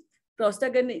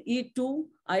prostaglandin E2,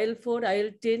 IL-4,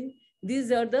 IL-10,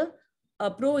 these are the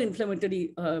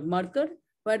pro-inflammatory marker,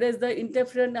 whereas the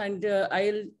interferon and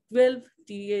IL-12,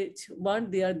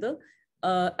 Th1, they are the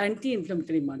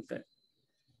anti-inflammatory marker.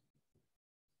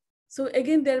 So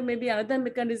again, there may be another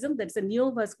mechanism, that's a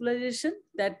neovascularization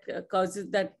that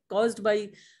caused by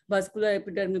vascular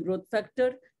epidermal growth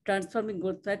factor, transforming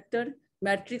growth factor,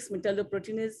 matrix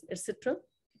metalloproteinase, etc.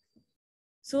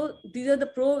 So these are the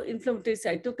pro-inflammatory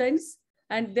cytokines,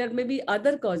 and there may be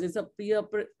other causes of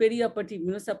perioperative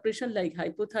immunosuppression like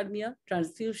hypothermia,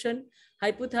 transfusion,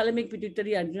 hypothalamic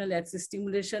pituitary adrenal axis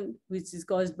stimulation, which is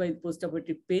caused by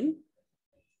postoperative pain.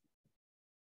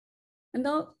 And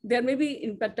now there may be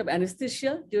impact of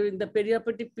anesthesia during the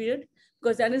perioperative period,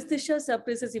 because anesthesia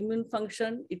suppresses immune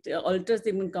function, it alters the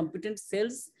immune competent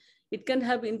cells, it can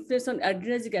have influence on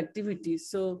adrenergic activity.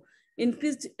 So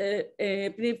increased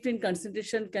epinephrine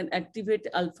concentration can activate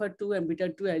alpha-2 and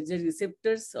beta-2 adrenergic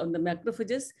receptors on the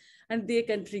macrophages, and they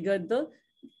can trigger the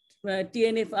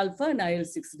TNF alpha and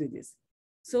IL-6 release.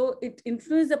 So it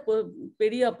influences the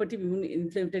perioperative immune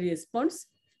inflammatory response.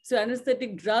 So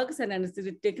anesthetic drugs and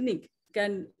anesthetic technique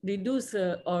can reduce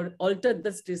or alter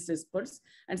the stress response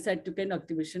and cytokine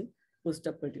activation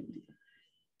postoperatively.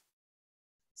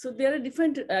 So there are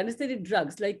different anesthetic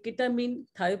drugs like ketamine,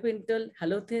 thiopental,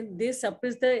 halothane. They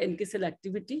suppress the NK cell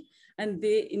activity and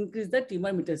they increase the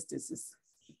tumor metastasis.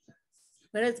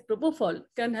 Whereas propofol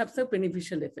can have some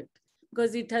beneficial effect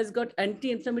because it has got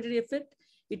anti-inflammatory effect.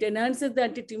 It enhances the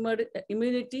anti-tumor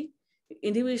immunity,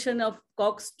 inhibition of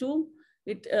COX-2.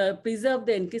 It preserves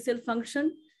the NK cell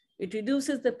function. It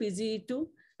reduces the PGE2,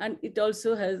 and it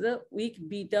also has a weak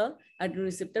beta adrenaline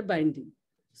receptor binding.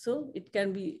 So it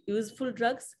can be useful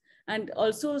drugs. And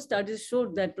also studies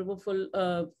showed that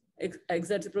propofol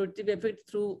exerts a protective effect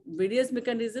through various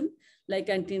mechanisms like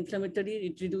anti-inflammatory.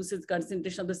 It reduces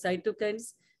concentration of the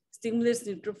cytokines, stimulates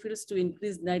neutrophils to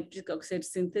increase nitric oxide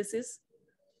synthesis.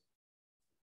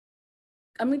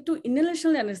 Coming to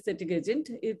inhalational anesthetic agent,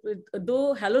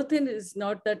 though halothane is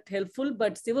not that helpful,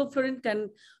 but sevoflurane can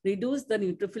reduce the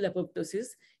neutrophil apoptosis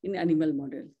in animal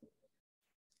model.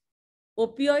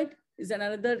 Opioid is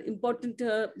another important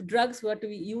drugs what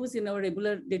we use in our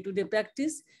regular day-to-day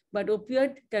practice, but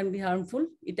opioid can be harmful.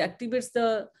 It activates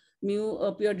the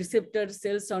mu-opioid receptor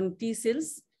cells on T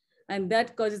cells, and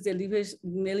that causes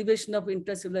elevation of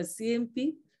intracellular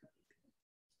CMP,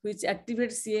 which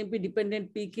activates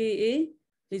CMP-dependent pKa,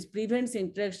 which prevents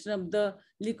interaction of the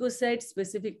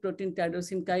leukocyte-specific protein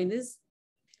tyrosine kinase,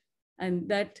 and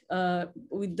that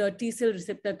with the T cell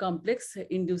receptor complex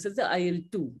induces the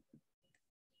IL-2.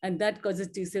 And that causes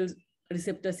T cell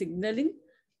receptor signaling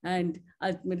and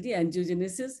ultimately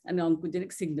angiogenesis and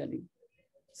oncogenic signaling.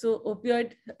 So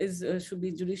opioid should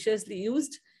be judiciously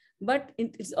used, but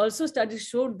it's also studies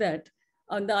showed that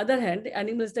on the other hand,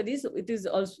 animal studies, it is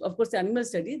also, of course, animal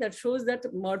study that shows that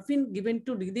morphine given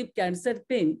to relieve cancer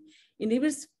pain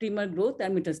inhibits tumor growth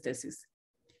and metastasis.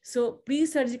 So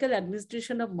pre-surgical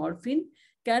administration of morphine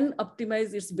can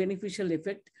optimize its beneficial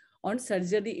effect on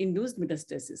surgery-induced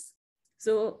metastasis.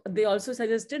 So they also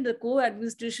suggested the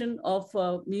co-administration of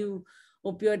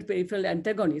mu-opioid peripheral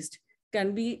antagonist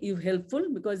can be helpful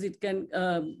because it can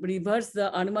reverse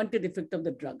the unwanted effect of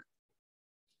the drug.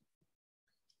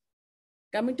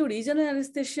 Coming to regional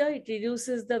anesthesia, it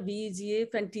reduces the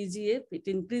VEGF and TGF. It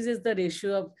increases the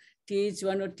ratio of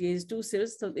TH1 or TH2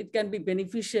 cells, so it can be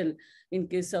beneficial in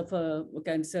case of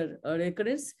cancer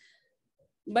recurrence.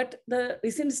 But the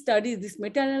recent studies, this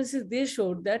meta-analysis, they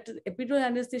showed that epidural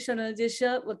anesthesia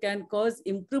analgesia can cause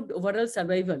improved overall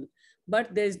survival,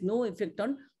 but there is no effect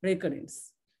on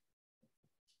recurrence.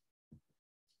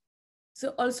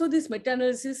 So also this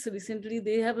meta-analysis recently,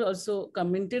 they have also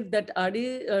commented that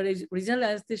regional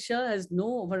anesthesia has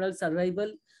no overall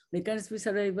survival, recurrence-free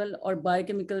survival, or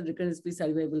biochemical recurrence-free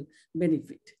survival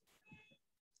benefit.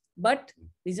 But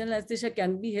regional anesthesia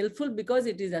can be helpful because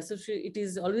it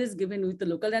is always given with the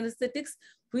local anesthetics,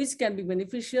 which can be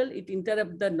beneficial. It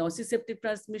interrupts the nociceptive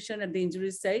transmission at the injury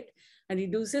site and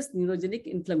reduces neurogenic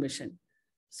inflammation.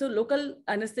 So local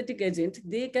anesthetic agent,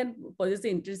 they can possess the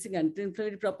intrinsic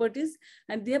anti-inflammatory properties,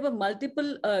 and they have a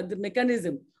multiple the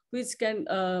mechanism which can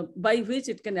by which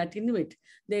it can attenuate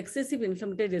the excessive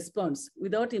inflammatory response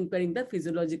without impairing the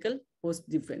physiological host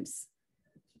defense.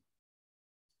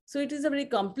 So it is a very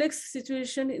complex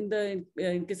situation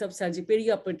in case of surgery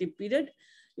perioperative period.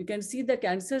 You can see the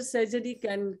cancer surgery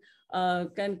can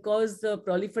cause the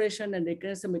proliferation and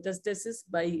recurrence of metastasis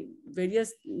by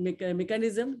various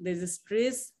mechanisms. There is a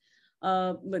stress,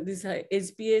 but this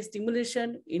HPA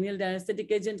stimulation, inhaled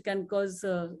anesthetic agent can cause,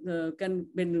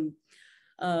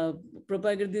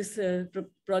 propagate this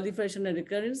proliferation and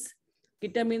recurrence.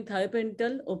 Ketamine,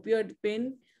 thiopental, opioid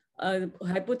pain,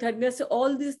 hypothermia. So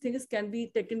all these things can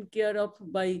be taken care of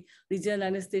by regional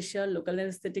anesthesia, local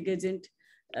anesthetic agent,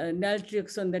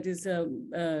 naltrexone, that is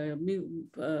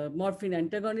morphine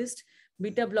antagonist,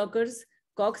 beta blockers,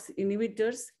 COX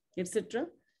inhibitors, etc.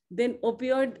 Then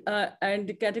opioid and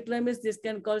catecholamides, this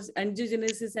can cause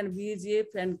angiogenesis and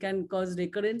VEGF and can cause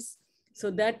recurrence.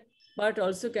 So that part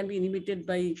also can be inhibited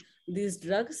by these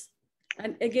drugs.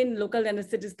 And again, local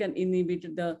anesthetics can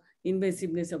inhibit the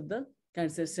invasiveness of the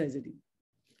cancer surgery.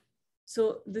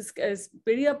 So this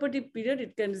perioperative period,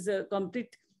 it can be a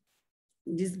complete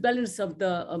disbalance of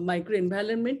the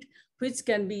microenvironment, which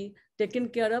can be taken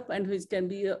care of and which can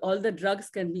be, all the drugs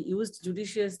can be used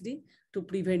judiciously to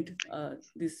prevent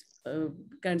this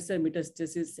cancer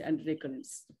metastasis and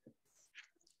recurrence.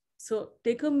 So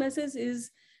take-home message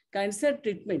is cancer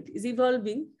treatment is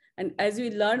evolving, and as we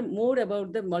learn more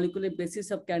about the molecular basis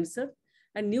of cancer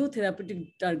and new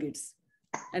therapeutic targets,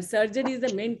 And surgery is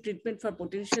the main treatment for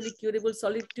potentially curable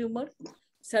solid tumor.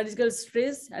 Surgical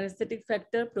stress anesthetic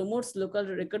factor promotes local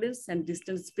recurrence and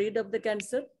distant spread of the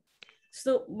cancer.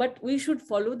 So, but we should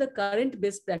follow the current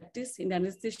best practice in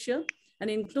anesthesia and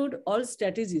include all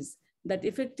strategies that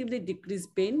effectively decrease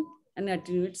pain and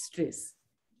attenuate stress.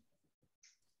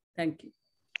 Thank you.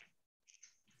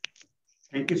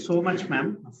 Thank you so much,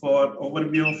 ma'am, for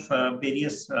overview of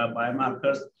various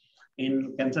biomarkers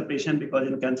in cancer patient, because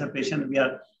in cancer patient, we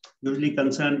are usually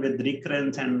concerned with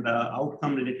recurrence and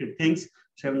outcome related things.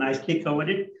 So you have nicely covered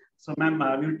it. So ma'am,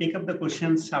 we will take up the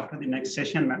questions after the next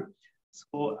session, ma'am.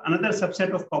 So another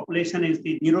subset of population is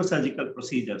the neurosurgical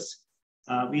procedures.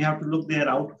 We have to look their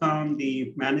outcome,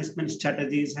 the management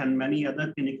strategies, and many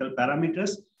other clinical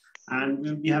parameters. And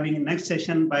we'll be having a next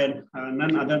session by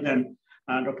none other than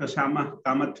Dr. Kamath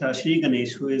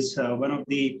Sriganesh, who is one of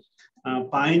the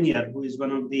pioneer, who is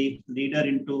one of the leader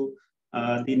into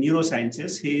the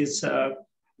neurosciences. He is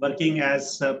working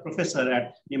as a professor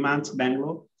at NIMHANS,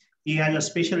 Bangalore. He has a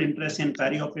special interest in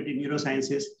perioperative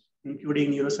neurosciences,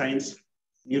 including neuroscience,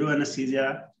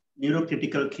 neuroanesthesia,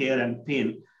 neurocritical care, and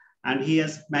pain. And he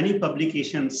has many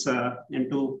publications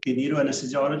into the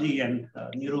neuroanesthesiology and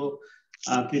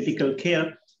neurocritical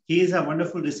care. He is a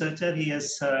wonderful researcher. He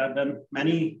has done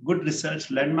many good research,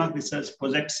 landmark research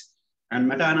projects, and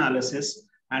meta-analysis,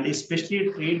 and is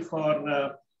specially trained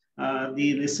for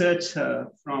the research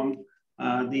from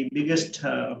the biggest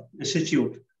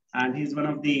institute. And he's one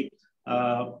of the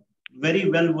very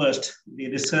well-versed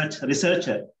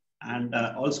researcher and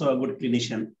also a good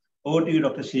clinician. Over to you,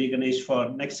 Dr. Sriganesh, for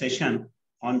next session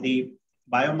on the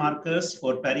biomarkers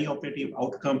for perioperative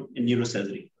outcome in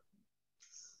neurosurgery.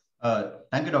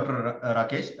 Thank you, Dr.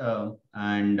 Rakesh.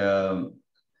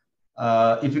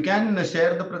 If you can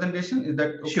share the presentation, is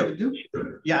that okay with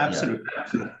you? Yeah, absolutely.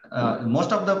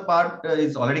 Most of the part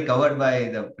is already covered by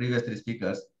the previous three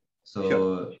speakers.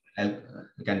 So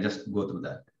you can just go through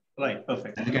that. Right,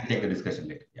 perfect. And we can take a discussion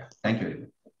later. Yeah, thank you very much.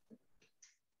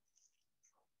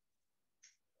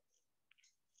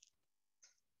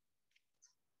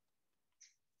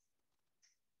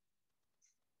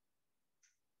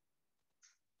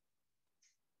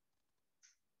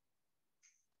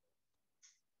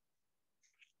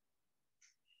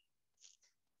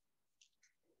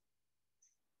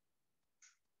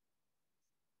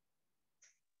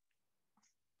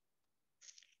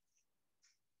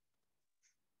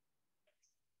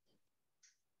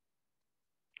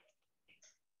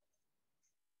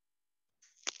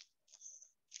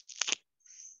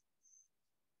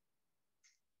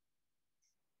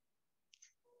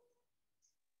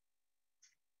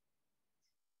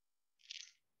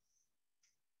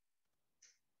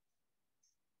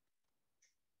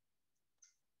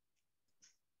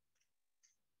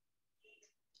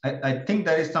 I think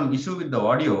there is some issue with the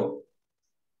audio,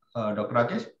 Dr.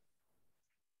 Rakesh.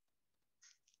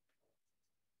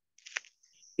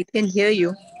 We can hear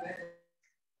you.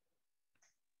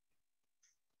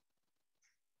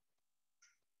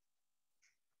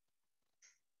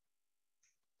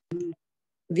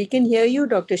 We can hear you,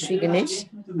 Dr. Sriganesh.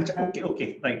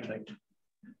 Okay, right. Okay.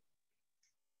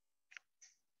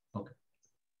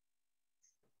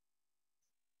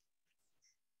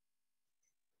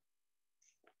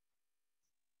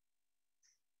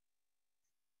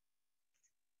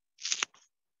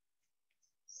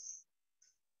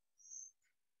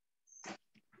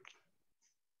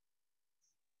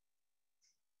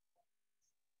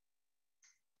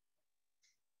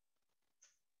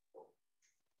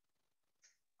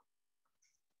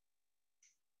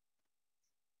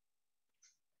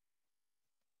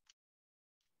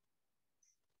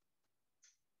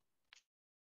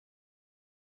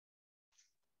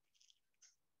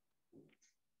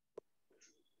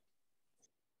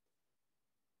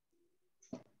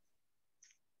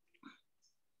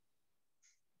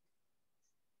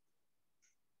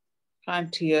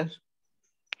 Can't hear.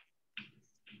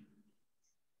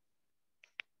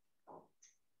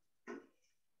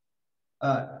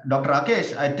 Dr.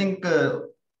 Rakesh, I think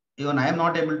even I am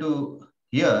not able to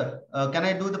hear. Can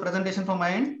I do the presentation from my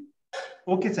end?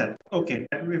 Okay, sir. Okay,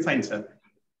 that will be fine, sir.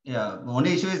 Yeah, the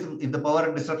only issue is if the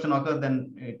power disruption occurs,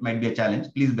 then it might be a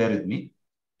challenge. Please bear with me.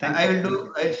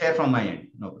 I'll share from my end.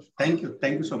 No problem.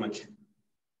 Thank you so much.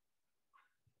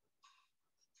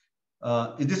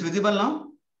 Is this visible now?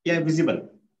 Yeah, visible.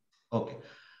 Okay.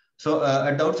 So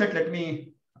at the outset, let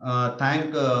me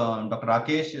thank Dr.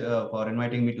 Rakesh for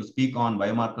inviting me to speak on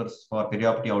biomarkers for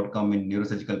perioperative outcome in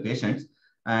neurosurgical patients,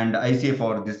 and ICA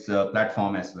for this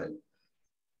platform as well.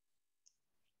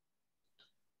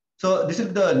 So this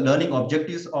is the learning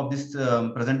objectives of this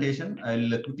presentation.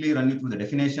 I'll quickly run you through the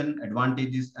definition,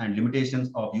 advantages, and limitations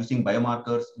of using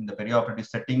biomarkers in the perioperative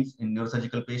settings in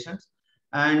neurosurgical patients,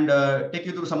 and take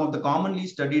you through some of the commonly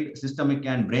studied systemic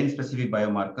and brain-specific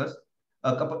biomarkers.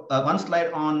 One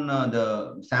slide on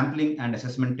the sampling and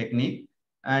assessment technique,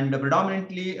 and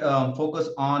predominantly focus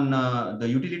on the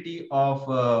utility of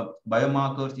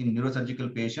biomarkers in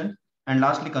neurosurgical patients, and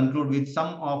lastly conclude with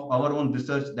some of our own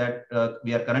research that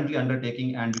we are currently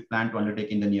undertaking and we plan to undertake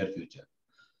in the near future.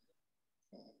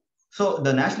 So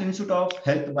the National Institute of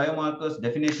Health Biomarkers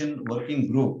Definition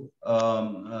Working Group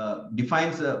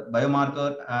defines a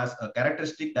biomarker as a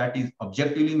characteristic that is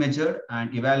objectively measured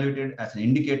and evaluated as an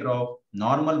indicator of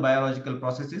normal biological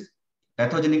processes,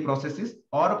 pathogenic processes,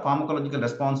 or a pharmacological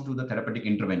response to the therapeutic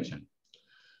intervention.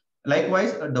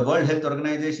 Likewise, the World Health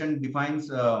Organization defines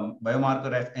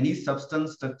biomarker as any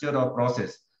substance, structure, or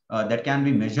process that can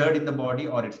be measured in the body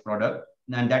or its product,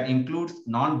 and that includes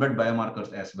non-blood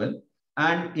biomarkers as well,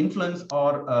 and influence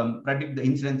or predict the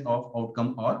incidence of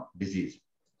outcome or disease.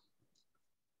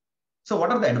 So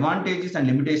what are the advantages and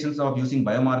limitations of using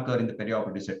biomarker in the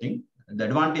perioperative setting? The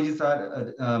advantages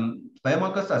are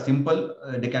biomarkers are simple,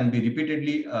 they can be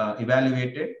repeatedly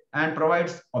evaluated and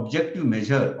provides objective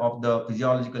measure of the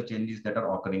physiological changes that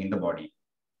are occurring in the body.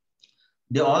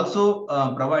 They also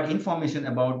provide information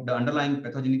about the underlying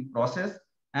pathogenic process,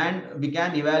 and we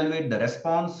can evaluate the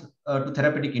response to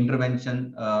therapeutic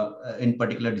intervention in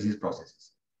particular disease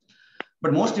processes.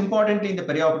 But most importantly, in the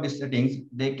perioperative settings,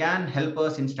 they can help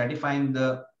us in stratifying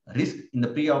the risk in the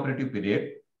preoperative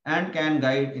period and can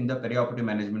guide in the perioperative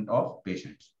management of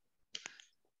patients.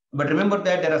 But remember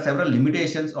that there are several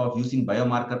limitations of using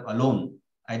biomarker alone,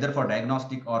 either for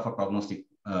diagnostic or for prognostic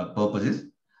purposes.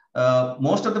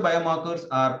 Most of the biomarkers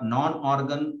are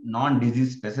non-organ,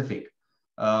 non-disease specific.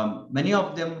 Many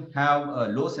of them have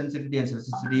low sensitivity and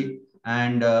specificity,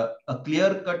 and a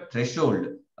clear-cut threshold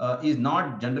is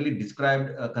not generally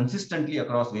described consistently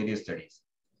across various studies.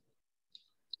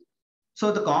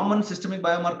 So the common systemic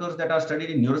biomarkers that are studied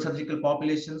in neurosurgical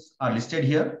populations are listed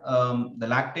here. The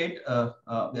lactate,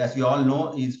 as we all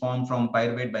know, is formed from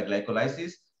pyruvate by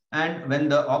glycolysis. And when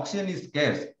the oxygen is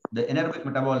scarce, the anaerobic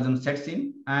metabolism sets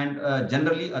in, and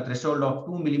generally a threshold of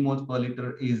 2 millimoles per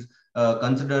liter is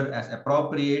considered as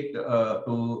appropriate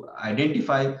to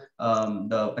identify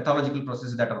the pathological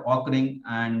processes that are occurring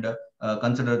and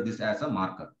consider this as a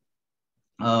marker.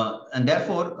 And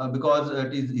therefore, because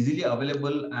it is easily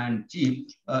available and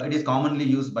cheap, it is commonly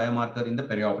used biomarker in the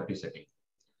perioperative setting.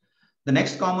 The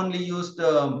next commonly used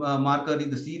marker is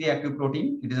the C-reactive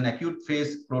protein. It is an acute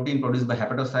phase protein produced by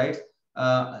hepatocytes.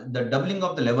 The doubling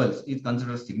of the levels is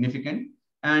considered significant.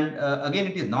 And again,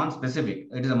 it is non-specific.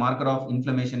 It is a marker of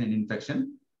inflammation and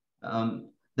infection.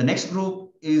 The next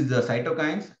group is the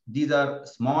cytokines. These are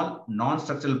small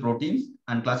non-structural proteins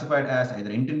and classified as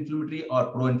either anti-inflammatory or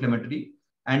pro-inflammatory.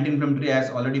 Anti-inflammatory, as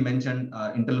already mentioned,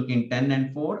 interleukin 10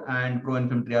 and 4, and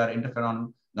pro-inflammatory are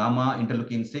interferon gamma,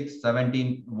 interleukin 6,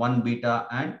 17, 1 beta,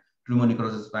 and tumor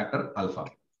necrosis factor alpha.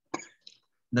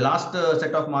 The last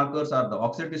set of markers are the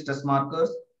oxidative stress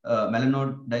markers,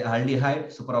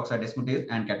 melanoldihaldehyde, superoxide dismutase,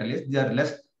 and catalase. These are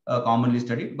less commonly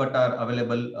studied, but are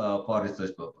available for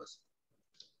research purpose.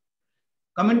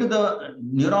 Coming to the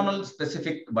neuronal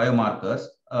specific biomarkers,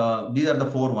 these are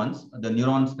the 4 ones: the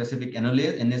neuron specific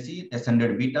enolase, NSE,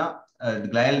 S100 beta, the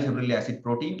glial fibrillary acid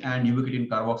protein, and ubiquitin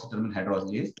carboxyterminal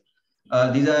hydroxylase.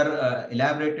 These are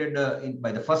elaborated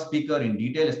by the first speaker in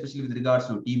detail, especially with regards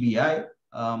to TBI.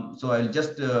 So I'll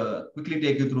just quickly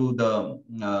take you through the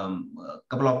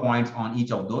couple of points on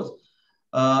each of those.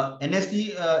 NSE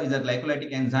is a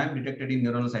glycolytic enzyme detected in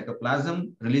neuronal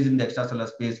cytoplasm, released in the extracellular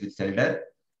space with cell death.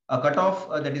 A cutoff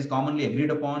that is commonly agreed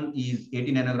upon is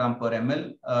 80 nanogram per ml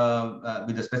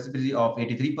with a specificity of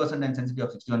 83% and sensitivity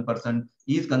of 61%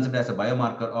 is considered as a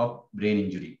biomarker of brain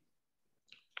injury.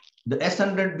 The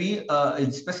S100B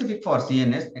is specific for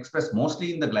CNS, expressed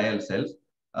mostly in the glial cells.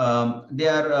 They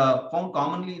are found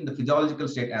commonly in the physiological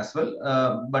state as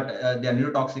well, but they are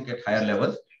neurotoxic at higher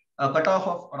levels. A cutoff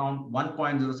of around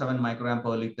 1.07 microgram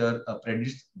per liter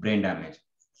predicts brain damage.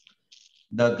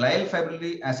 The glial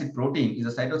fibrillary acid protein is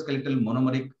a cytoskeletal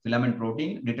monomeric filament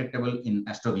protein detectable in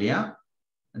astroglia.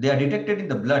 They are detected in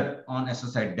the blood on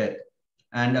astrocyte death,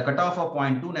 and a cutoff of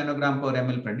 0.2 nanogram per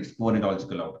ml predicts poor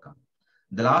neurological outcome.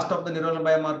 The last of the neuronal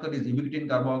biomarker is ubiquitin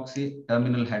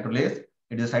carboxyterminal hydroxylase.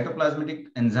 It is a cytoplasmic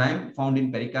enzyme found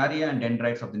in pericardia and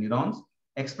dendrites of the neurons,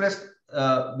 expressed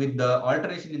with the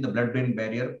alteration in the blood-brain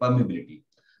barrier permeability.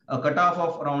 A cutoff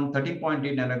of around 13.8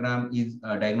 nanogram is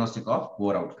diagnostic of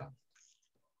poor outcome.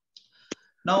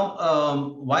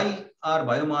 Now, why are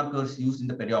biomarkers used in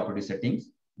the perioperative settings.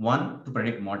 One, to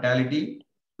predict mortality.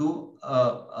 Two,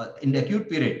 in the acute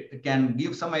period, it can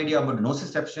give some idea about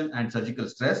nociception and surgical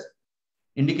stress,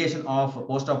 indication of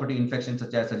postoperative infections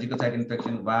such as surgical site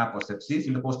infection, VAP, or sepsis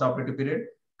in the postoperative period,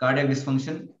 cardiac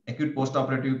dysfunction, acute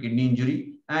postoperative kidney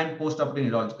injury, and postoperative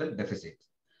neurological deficits.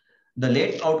 The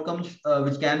late outcomes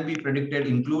which can be predicted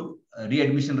include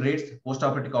readmission rates,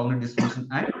 postoperative cognitive dysfunction,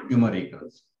 and tumor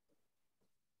recurrence.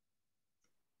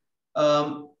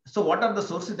 So what are the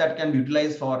sources that can be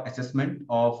utilized for assessment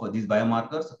of these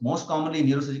biomarkers? Most commonly in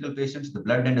neurosurgical patients, the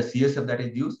blood and the CSF that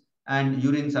is used, and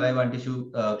urine, saliva, and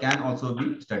tissue can also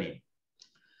be studied.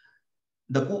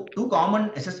 The two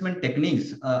common assessment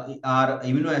techniques are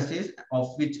immunoassays,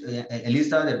 of which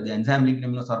ELISA, the enzyme-linked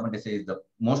immunosorbent assay, is the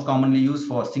most commonly used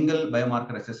for single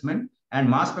biomarker assessment, and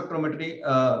mass spectrometry,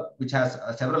 which has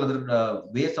several other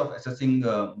ways of assessing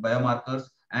biomarkers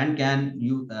and can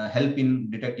help in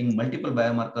detecting multiple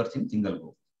biomarkers in single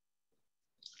go.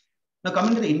 Now,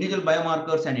 coming to the individual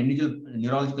biomarkers and individual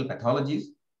neurological pathologies,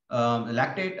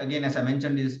 lactate, again, as I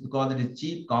mentioned, is because it is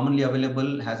cheap, commonly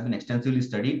available, has been extensively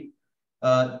studied.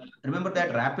 Remember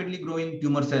that rapidly growing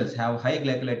tumor cells have high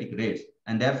glycolytic rates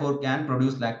and therefore can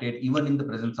produce lactate even in the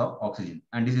presence of oxygen.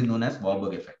 And this is known as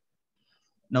Warburg effect.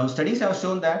 Now, studies have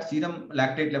shown that serum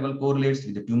lactate level correlates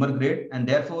with the tumor grade, and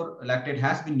therefore lactate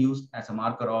has been used as a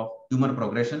marker of tumor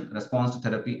progression, response to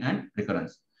therapy, and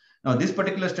recurrence. Now, this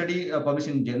particular study published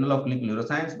in Journal of Clinical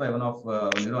Neuroscience by one of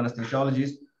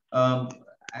neuroanesthesiologists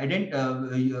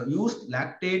used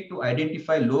lactate to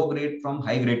identify low-grade from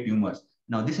high-grade tumors.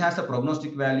 Now, this has a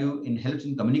prognostic value and helps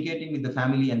in communicating with the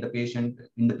family and the patient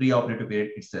in the preoperative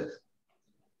period itself.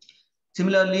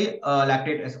 Similarly,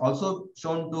 lactate is also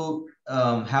shown to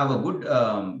have a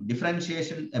good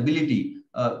differentiation ability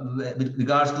with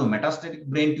regards to metastatic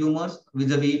brain tumors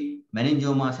vis-a-vis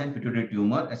meningiomas and pituitary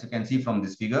tumor, as you can see from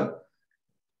this figure.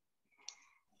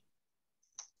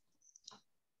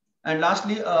 And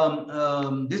lastly,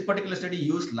 this particular study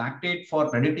used lactate for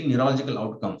predicting neurological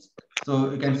outcomes.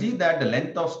 So you can see that the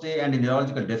length of stay and the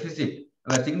neurological deficit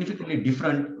were significantly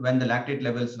different when the lactate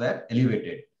levels were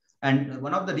elevated. And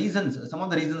some of the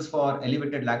reasons for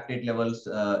elevated lactate levels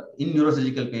in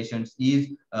neurosurgical patients is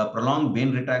prolonged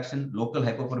vein retraction, local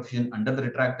hypoperfusion under the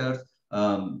retractors,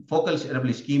 focal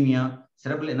cerebral ischemia,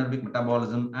 cerebral aneurysmic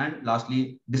metabolism, and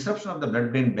lastly, disruption of the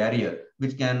blood-brain barrier,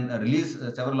 which can release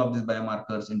several of these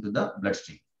biomarkers into the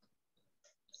bloodstream.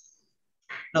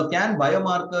 Now, can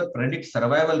biomarker predict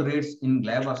survival rates in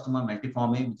glioblastoma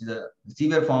multiforme, which is a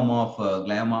severe form of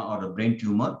glioma or a brain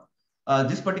tumor?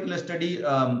 This particular study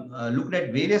looked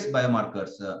at various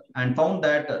biomarkers and found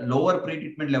that lower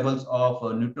pretreatment levels of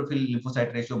neutrophil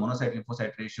lymphocyte ratio, monocyte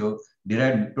lymphocyte ratio,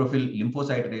 derived neutrophil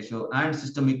lymphocyte ratio, and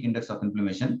systemic index of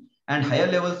inflammation, and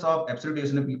higher levels of absolute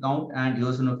eosinophil count and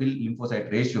eosinophil lymphocyte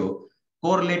ratio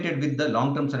correlated with the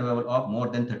long-term survival of more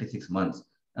than 36 months.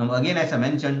 Again, as I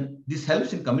mentioned, this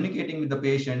helps in communicating with the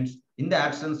patients in the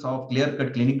absence of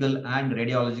clear-cut clinical and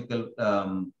radiological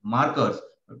markers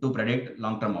to predict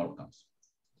long-term outcomes.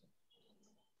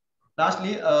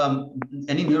 Lastly,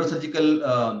 any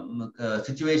neurosurgical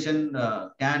situation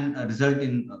can result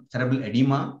in cerebral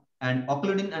edema, and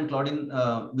occludin and claudin,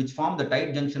 which form the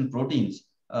tight junction proteins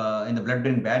in the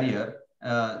blood-brain barrier,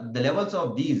 the levels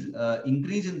of these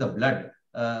increase in the blood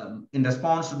in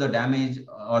response to the damage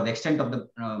or the extent of the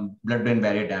blood-brain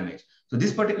barrier damage. So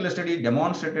this particular study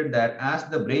demonstrated that as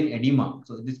the brain edema,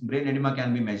 so this brain edema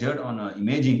can be measured on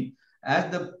imaging, as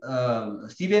the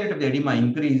severity of the edema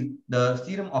increase, the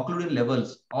serum occludin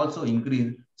levels also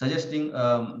increase, suggesting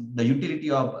the utility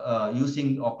of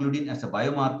using occludin as a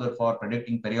biomarker for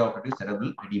predicting perioperative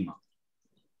cerebral edema.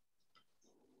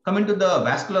 Coming to the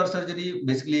vascular surgery,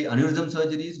 basically aneurysm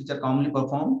surgeries, which are commonly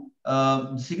performed,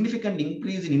 significant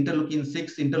increase in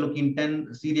interleukin-6,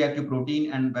 interleukin-10, C-reactive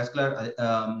protein, and vascular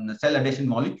cell adhesion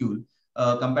molecule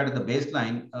compared to the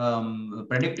baseline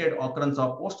predicted occurrence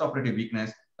of postoperative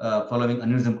weakness following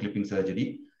aneurysm clipping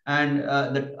surgery. And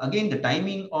again, the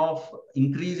timing of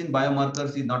increase in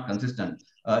biomarkers is not consistent.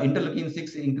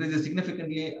 Interleukin-6 increases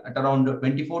significantly at around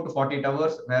 24 to 48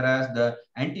 hours, whereas the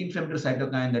anti-inflammatory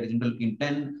cytokine, that is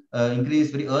interleukin-10,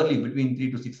 increases very early, between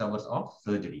 3 to 6 hours of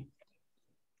surgery.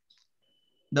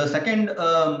 The second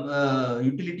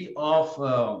utility of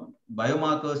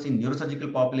biomarkers in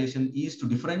neurosurgical population is to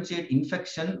differentiate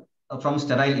infection from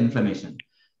sterile inflammation.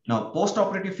 Now,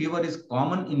 postoperative fever is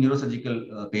common in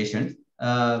neurosurgical patients,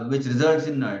 which results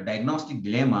in a diagnostic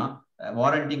dilemma,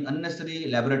 warranting unnecessary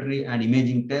laboratory and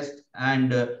imaging tests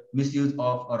and misuse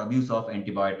of or abuse of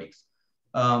antibiotics.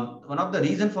 One of the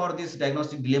reasons for this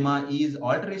diagnostic dilemma is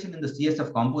alteration in the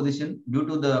CSF composition due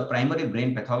to the primary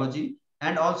brain pathology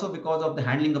and also because of the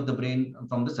handling of the brain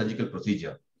from the surgical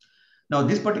procedure. Now,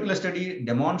 this particular study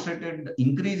demonstrated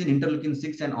increase in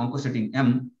interleukin-6 and oncostatin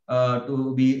M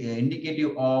to be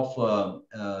indicative of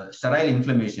sterile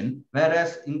inflammation,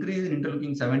 whereas increase in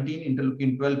interleukin-17,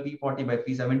 interleukin-12, P40 by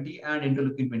P70, and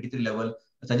interleukin-23 level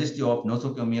suggestive of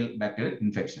nosocomial bacterial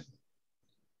infection.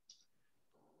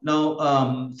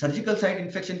 Now, surgical site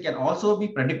infection can also be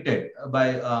predicted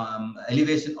by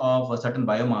elevation of certain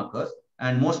biomarkers,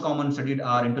 and most common studied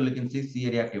are interleukin-6,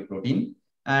 C-reactive protein.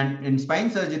 And in spine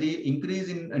surgery, increase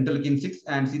in interleukin-6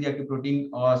 and C-reactive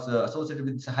protein was associated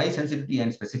with high sensitivity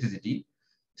and specificity.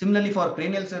 Similarly, for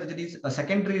cranial surgeries, a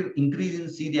secondary increase in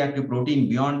C-reactive protein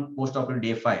beyond postoperative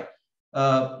day 5.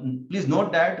 Please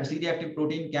note that C-reactive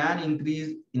protein can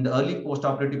increase in the early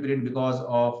postoperative period because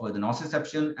of the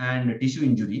nociception and tissue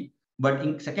injury, but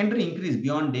in secondary increase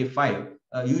beyond day 5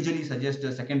 usually suggests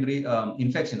a secondary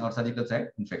infection or surgical site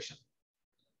infection.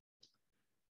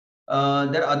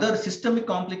 There are other systemic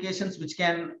complications which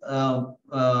can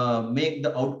make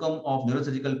the outcome of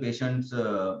neurosurgical patients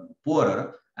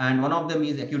poorer, and one of them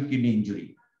is acute kidney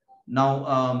injury.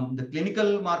 Now, the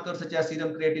clinical markers such as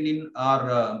serum creatinine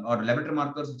or laboratory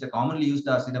markers which are commonly used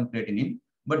are serum creatinine,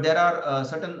 but there are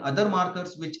certain other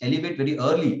markers which elevate very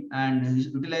early, and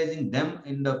utilizing them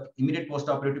in the immediate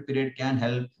postoperative period can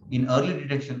help in early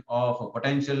detection of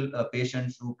potential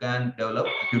patients who can develop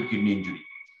acute kidney injury.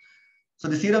 So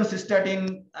the serum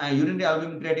cystatin, urinary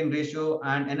albumin creatine ratio,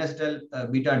 and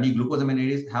N-acetyl beta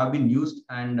D-glucosaminidase have been used,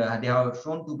 and they have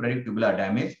shown to predict tubular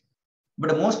damage.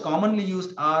 But the most commonly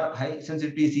used are high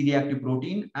sensitivity C-reactive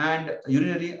protein and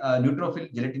urinary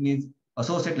neutrophil gelatinase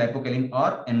associate lipocalin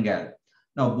or NGAL.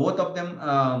 Now, both of them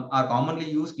are commonly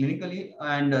used clinically,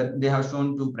 and they have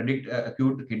shown to predict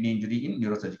acute kidney injury in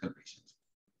neurosurgical patients.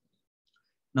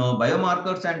 Now,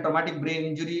 biomarkers and traumatic brain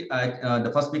injury,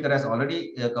 the first speaker has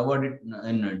already covered it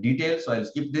in detail, so I'll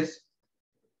skip this.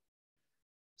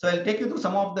 So I'll take you through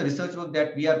some of the research work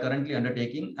that we are currently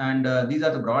undertaking, and these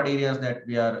are the broad areas that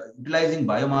we are utilizing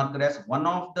biomarker as one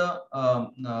of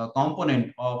the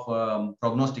component of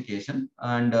prognostication,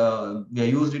 and we have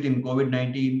used it in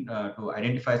COVID-19 to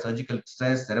identify surgical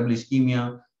stress, cerebral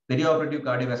ischemia, perioperative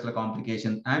cardiovascular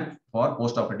complications, and for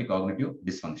postoperative cognitive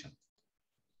dysfunction.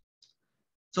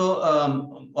 So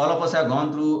all of us have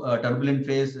gone through a turbulent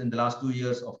phase in the last 2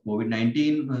 years of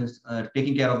COVID-19,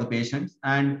 taking care of the patients,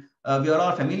 and we are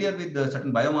all familiar with the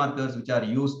certain biomarkers which are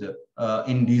used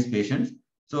in these patients.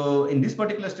 So in this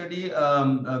particular study,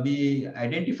 we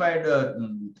identified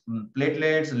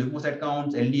platelets, leukocyte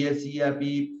counts, LDL,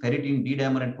 CRP, ferritin,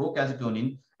 D-dimer, and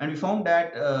procalcitonin, and we found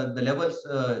that the levels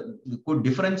could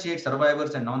differentiate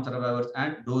survivors and non-survivors,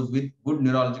 and those with good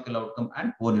neurological outcome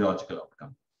and poor neurological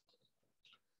outcome.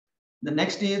 The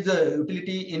next is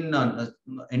utility in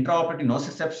intraoperative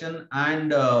nociception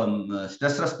and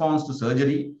stress response to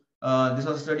surgery. This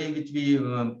was a study which we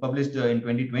published in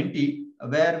 2020,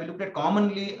 where we looked at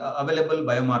commonly available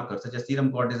biomarkers such as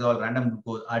serum cortisol, random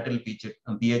glucose, arterial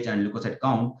pH, and leukocyte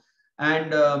count,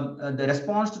 and the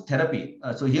response to therapy.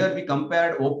 So here we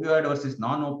compared opioid versus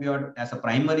non-opioid as a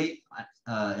primary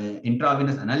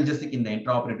intravenous analgesic in the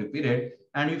intraoperative period,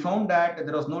 and we found that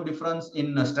there was no difference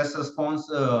in stress response,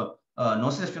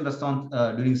 nociception response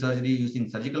during surgery using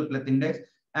surgical pleth index,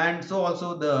 and so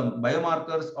also the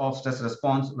biomarkers of stress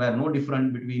response were no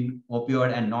different between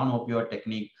opioid and non-opioid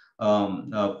technique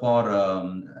for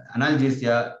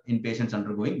analgesia in patients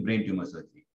undergoing brain tumor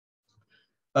surgery.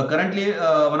 Currently,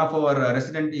 one of our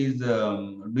residents is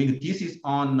doing a thesis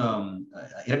on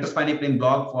erectospinal plane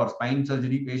block for spine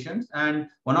surgery patients, and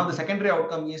one of the secondary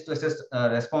outcomes is to assess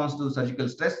response to surgical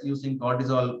stress using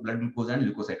cortisol, blood glucose, and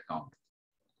leukocyte count.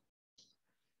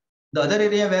 The other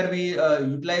area where we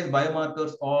utilize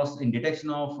biomarkers was in detection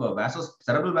of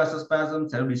cerebral vasospasm,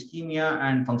 cerebral ischemia,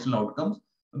 and functional outcomes.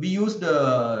 We used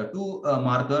two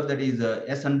markers, that is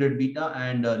S100 beta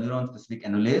and neuron-specific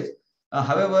enolase.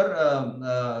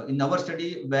 However, in our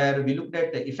study where we looked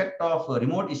at the effect of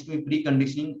remote ischemic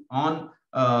preconditioning on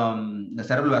the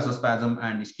cerebral vasospasm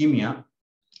and ischemia,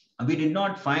 we did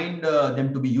not find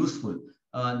them to be useful.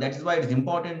 That is why it is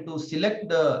important to select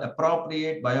the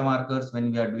appropriate biomarkers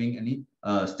when we are doing any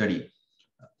study.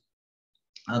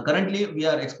 Currently, we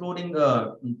are exploring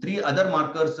 3 other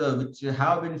markers which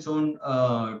have been shown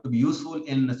to be useful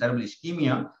in cerebral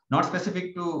ischemia, not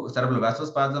specific to cerebral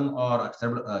vasospasm or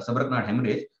subarachnoid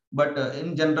hemorrhage, but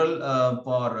in general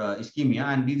for ischemia,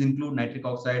 and these include nitric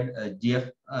oxide,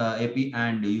 GFAP,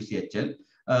 and UCHL.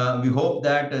 We hope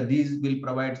that these will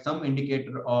provide some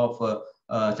indicator of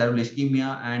cerebral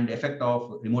ischemia and effect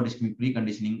of remote ischemic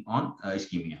preconditioning on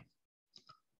ischemia.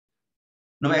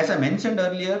 Now, as I mentioned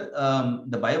earlier,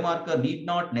 the biomarker need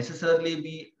not necessarily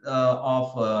be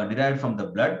derived from the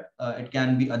blood. It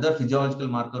can be other physiological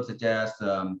markers such as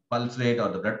pulse rate or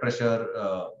the blood pressure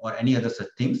or any other such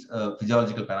things,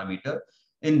 physiological parameter.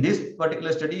 In this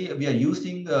particular study, we are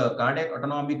using cardiac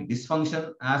autonomic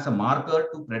dysfunction as a marker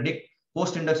to predict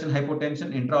post-induction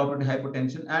hypotension, intraoperative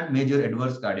hypotension, and major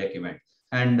adverse cardiac event.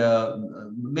 And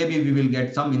maybe we will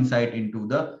get some insight into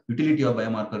the utility of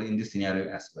biomarker in this scenario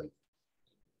as well.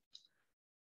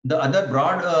 The other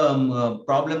broad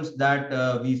problems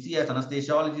that we see as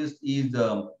anesthesiologists is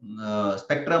the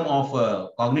spectrum of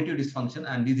cognitive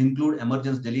dysfunction, and these include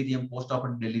emergence delirium,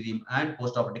 postoperative delirium, and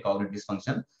postoperative cognitive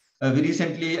dysfunction. We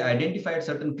recently identified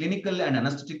certain clinical and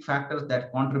anesthetic factors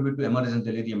that contribute to emergence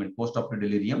delirium and postoperative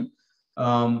delirium.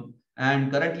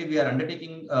 And currently we are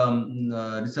undertaking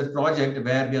a research project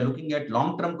where we are looking at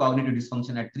long-term cognitive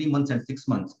dysfunction at 3 months and 6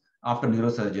 months after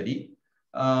neurosurgery.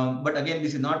 But again,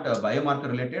 this is not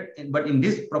biomarker related. But in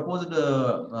this proposed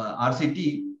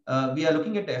RCT, we are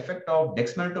looking at the effect of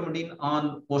dexmedetomidine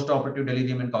on postoperative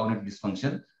delirium and cognitive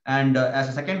dysfunction. And as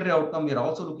a secondary outcome, we are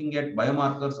also looking at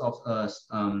biomarkers of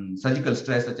surgical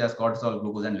stress, such as cortisol,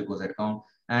 glucose, and leukocyte count,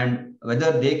 and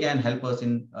whether they can help us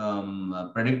in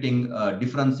predicting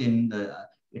difference in the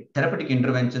therapeutic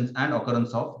interventions and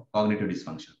occurrence of cognitive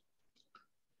dysfunction.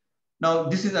 Now,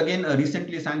 this is again a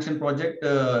recently sanctioned project.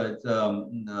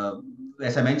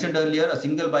 As I mentioned earlier, a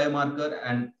single biomarker,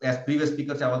 and as previous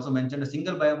speakers have also mentioned, a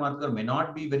single biomarker may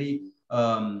not be very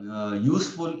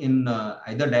useful in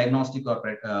either diagnostic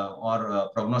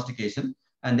or prognostication.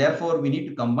 And therefore, we need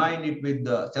to combine it with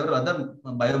several other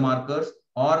biomarkers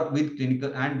or with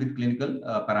clinical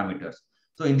parameters.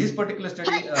 So in this particular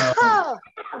study,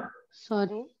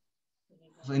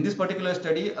 So in this particular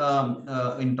study,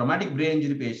 in traumatic brain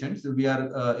injury patients, we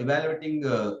are evaluating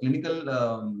clinical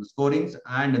scorings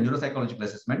and neuropsychological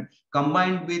assessment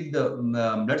combined with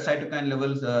blood cytokine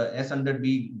levels,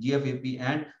 S100B, GFAP,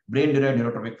 and brain-derived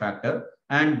neurotrophic factor.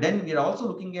 And then we are also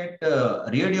looking at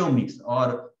radiomics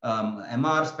or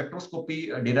MR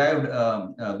spectroscopy-derived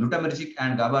glutamatergic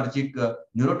and GABAergic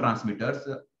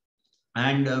neurotransmitters.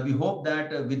 And we hope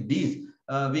that with these,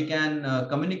 we can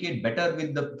communicate better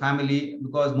with the family,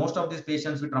 because most of these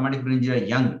patients with traumatic brain injury are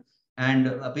young, and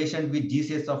a patient with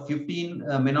GCS of 15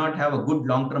 may not have a good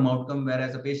long-term outcome,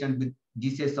 whereas a patient with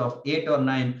GCS of 8 or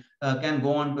 9 can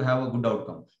go on to have a good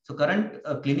outcome. So current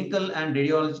clinical and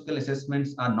radiological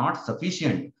assessments are not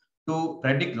sufficient to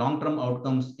predict long-term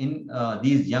outcomes in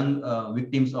these young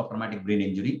victims of traumatic brain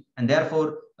injury. And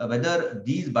therefore, whether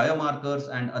these biomarkers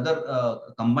and other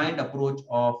combined approach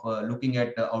of looking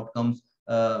at outcomes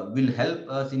will help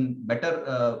us in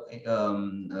better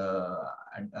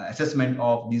assessment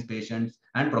of these patients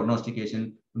and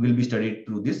prognostication will be studied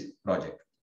through this project.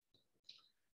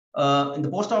 In the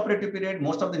postoperative period,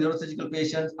 most of the neurosurgical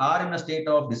patients are in a state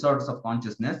of disorders of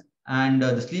consciousness, and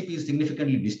the sleep is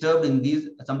significantly disturbed in these.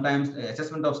 Sometimes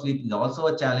assessment of sleep is also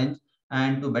a challenge.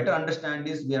 And to better understand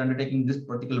this, we are undertaking this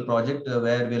particular project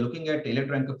where we are looking at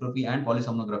electroencephalography and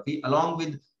polysomnography along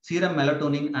with serum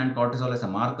melatonin and cortisol as a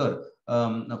marker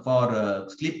for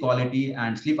sleep quality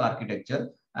and sleep architecture,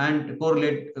 and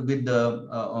correlate with the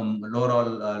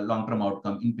overall long-term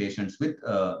outcome in patients with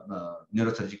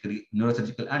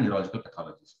neurosurgical and neurological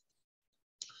pathologies.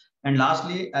 And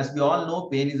lastly, as we all know,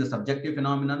 pain is a subjective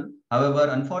phenomenon. However,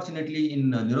 unfortunately,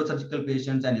 in neurosurgical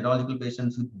patients and neurological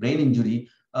patients with brain injury,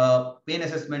 pain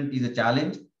assessment is a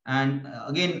challenge. And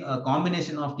again, a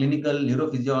combination of clinical,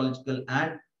 neurophysiological,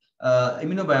 and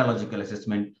immunobiological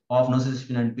assessment of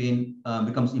nociception and pain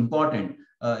becomes important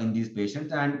in these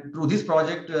patients. And through this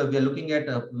project, we are looking at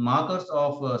markers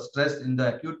of stress in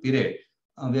the acute period.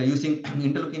 We are using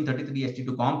interleukin-33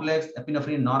 ST2 complex,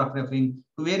 epinephrine, norepinephrine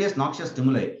to various noxious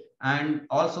stimuli, and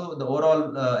also the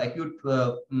overall acute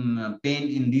pain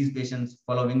in these patients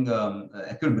following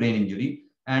acute brain injury.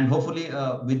 And hopefully,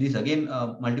 with this again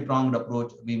multi-pronged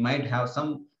approach, we might have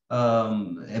some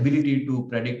ability to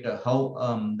predict how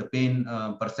the pain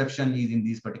perception is in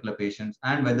these particular patients,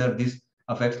 and whether this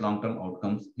affects long-term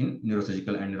outcomes in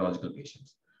neurosurgical and neurological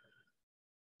patients.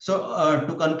 So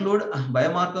to conclude,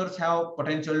 biomarkers have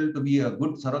potential to be a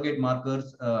good surrogate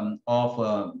markers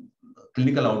of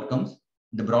clinical outcomes.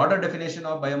 The broader definition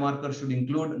of biomarkers should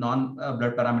include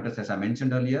non-blood parameters, as I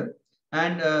mentioned earlier.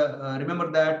 And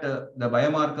remember that the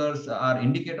biomarkers are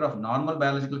indicator of normal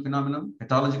biological phenomenon,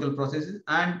 pathological processes,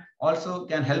 and also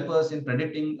can help us in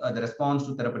predicting the response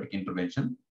to therapeutic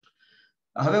intervention.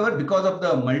 However, because of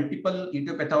the multiple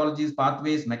etiologies,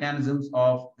 pathways, mechanisms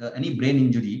of any brain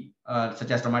injury,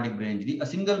 such as traumatic brain injury, a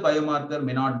single biomarker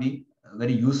may not be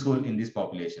very useful in this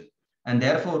population. And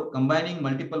therefore, combining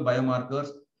multiple biomarkers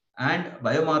and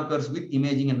biomarkers with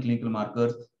imaging and clinical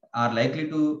markers are likely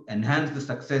to enhance the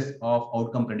success of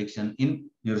outcome prediction in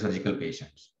neurosurgical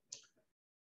patients.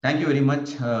 Thank you very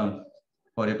much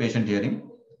for your patient hearing,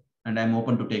 and I'm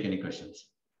open to take any questions.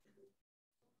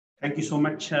 Thank you so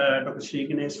much, Dr.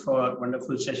 Sriganesh, for a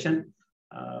wonderful session.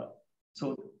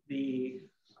 So the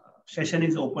session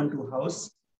is open to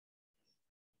house.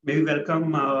 May we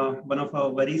welcome one of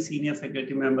our very senior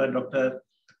faculty member, Dr.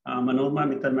 Manorma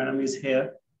Mittal, madam is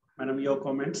here. Madam, your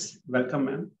comments. Welcome,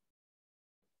 ma'am.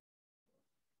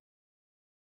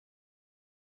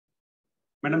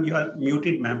 Madam, you are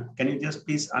muted, ma'am. Can you just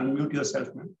please unmute yourself,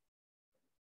 ma'am?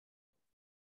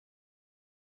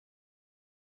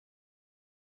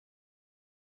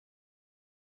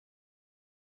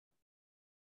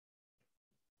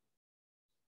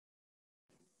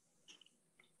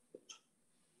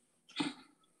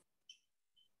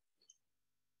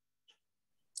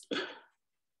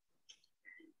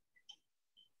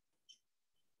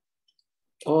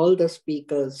 All the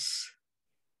speakers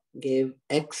gave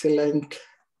excellent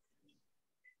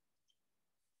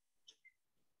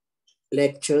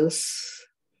lectures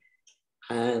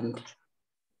and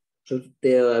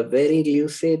they were very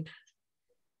lucid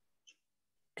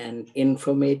and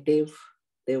informative.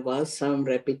 There was some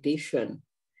repetition,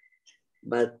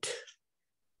 but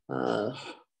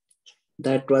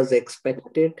that was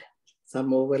expected,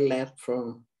 some overlap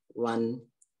from one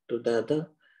to the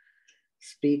other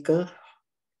speaker.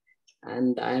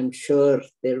 And I'm sure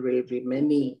there will be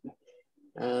many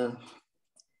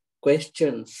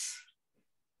questions.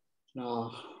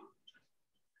 Now,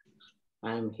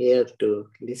 I'm here to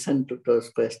listen to those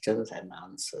questions and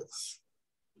answers.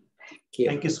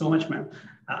 Thank you so much, ma'am.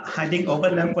 I think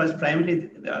overlap was primarily,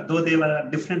 though they were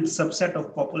a different subset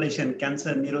of population,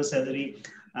 cancer, neurosurgery,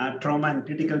 trauma and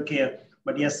critical care.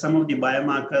 But yes, some of the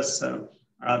biomarkers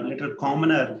are a little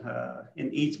commoner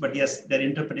in each, but yes, their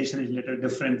interpretation is a little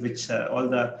different, which all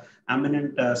the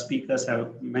eminent speakers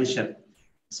have mentioned.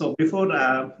 So before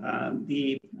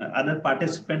the other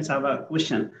participants have a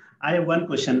question, I have one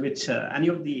question which any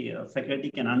of the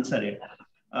faculty can answer it.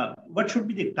 What should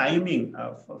be the timing?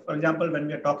 For example, when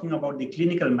we are talking about the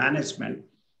clinical management,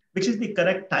 which is the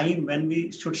correct time when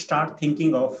we should start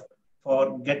thinking of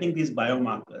for getting these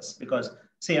biomarkers? Because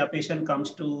say a patient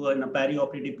comes to in a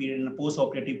perioperative period, in a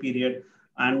post-operative period,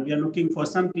 and we are looking for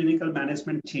some clinical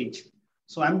management change.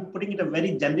 So I'm putting it a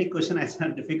very generic question as a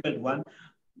difficult one.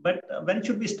 But when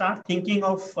should we start thinking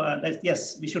of that,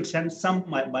 yes, we should send some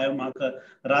biomarker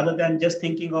rather than just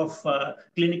thinking of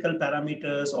clinical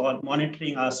parameters or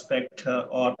monitoring aspect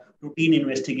or routine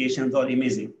investigations or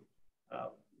imaging?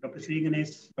 Dr.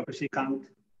 Sriganesh, Dr. Shrikanth.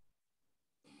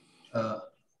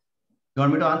 You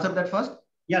want me to answer that first?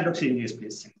 Yeah, Dr. Sriganesh,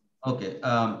 please. Okay.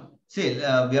 See,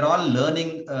 we are all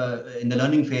learning in the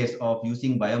learning phase of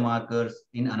using biomarkers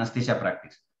in anesthesia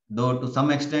practice. Though to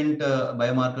some extent,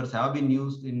 biomarkers have been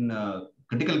used in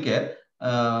critical care,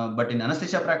 but in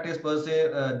anesthesia practice per se,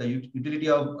 the utility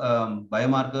of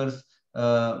biomarkers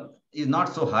is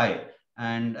not so high.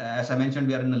 And as I mentioned,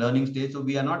 we are in the learning stage, so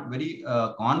we are not very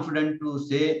confident to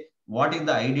say what is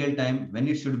the ideal time, when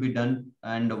it should be done,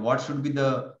 and what should be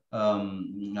the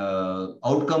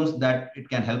outcomes that it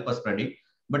can help us predict.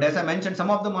 But as I mentioned,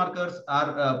 some of the markers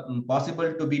are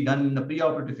possible to be done in the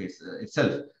preoperative phase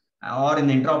itself, or in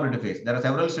the intraoperative phase. There are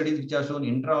several studies which have shown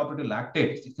intraoperative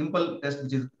lactate, simple test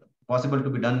which is possible to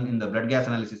be done in the blood gas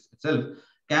analysis itself,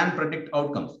 can predict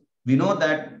outcomes. We know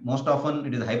that most often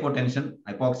it is hypotension,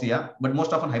 hypoxia, but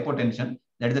most often hypotension.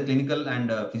 That is a clinical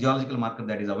and physiological marker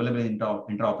that is available in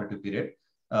intraoperative period.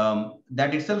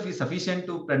 That itself is sufficient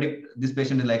to predict this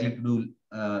patient is likely to do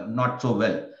not so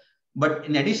well. But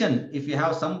in addition, if you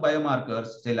have some biomarkers,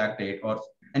 say lactate or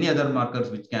any other markers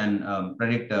which can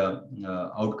predict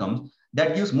outcomes,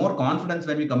 that gives more confidence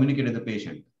when we communicate with the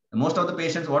patient. Most of the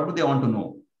patients, what do they want to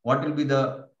know? What will be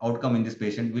the outcome in this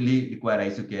patient? Will he require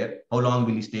ICU care? How long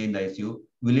will he stay in the ICU?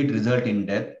 Will it result in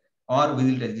death? Or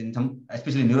will it, in some,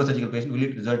 especially neurosurgical patient, will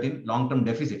it result in long-term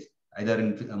deficits, either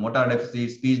in motor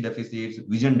deficits, speech deficits,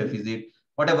 vision deficit,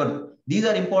 whatever. These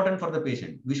are important for the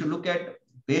patient. We should look at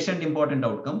patient important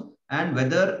outcomes and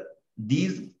whether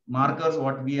these markers,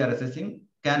 what we are assessing,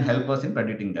 can help us in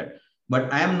predicting that.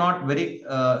 But I am not very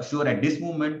sure at this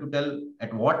moment to tell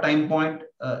at what time point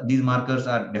these markers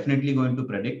are definitely going to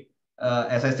predict.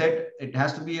 As I said, it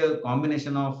has to be a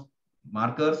combination of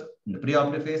markers in the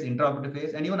preoperative phase, intraoperative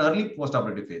phase, and even early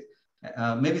postoperative phase.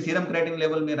 Maybe serum creatinine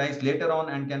level may rise later on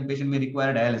and patient may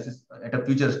require dialysis at a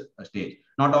future stage.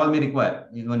 Not all may require,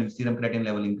 even if serum creatinine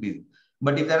level increases.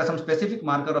 But if there are some specific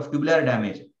marker of tubular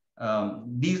damage,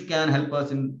 these can help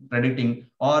us in predicting,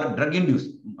 or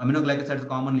drug-induced aminoglycosides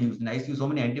commonly used in ICU. So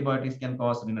many antibiotics can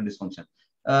cause renal dysfunction.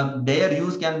 Their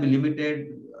use can be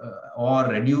limited or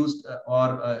reduced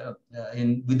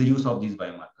with the use of these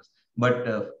biomarkers.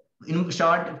 But in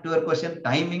short, to your question,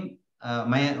 timing,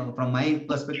 from my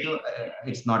perspective,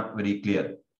 it's not very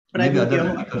clear. But maybe I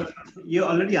think you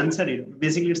already answered it.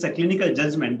 Basically, it's a clinical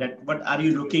judgment that what are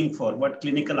you looking for, what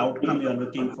clinical outcome you are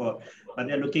looking for. Whether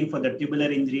you're looking for the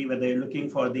tubular injury, whether you're looking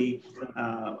for the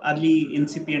early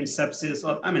incipient sepsis,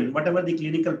 or whatever the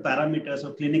clinical parameters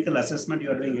or clinical assessment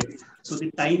you are doing it. So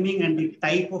the timing and the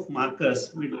type of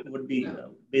markers would be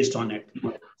based on it.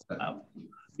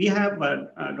 We have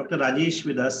Dr. Rajesh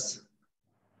with us.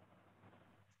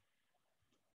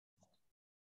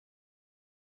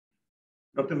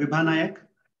 Dr. Vibha Nayak.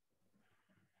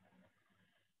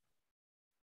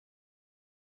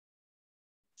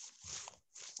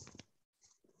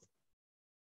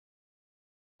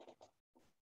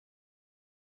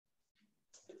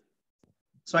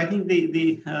 So I think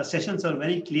the sessions are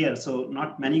very clear. So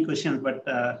not many questions, but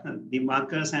the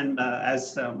markers, and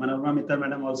as Manorama Mittal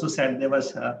Madam also said, there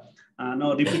was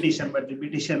no repetition, but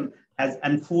repetition has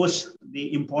enforced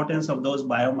the importance of those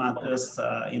biomarkers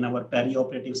in our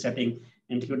perioperative setting,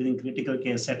 including critical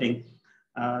care setting.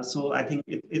 So I think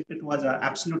it was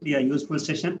absolutely a useful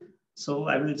session. So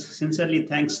I will sincerely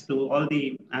thanks to all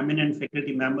the eminent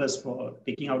faculty members for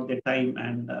taking out their time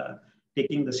and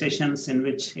taking the sessions in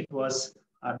which it was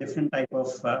a different type of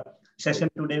session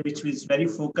today, which was very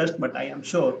focused, but I am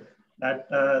sure that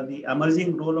the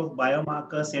emerging role of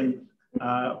biomarkers in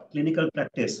clinical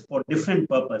practice for different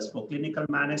purpose, for clinical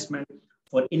management,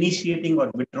 for initiating or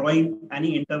withdrawing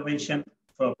any intervention,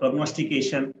 for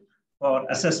prognostication, for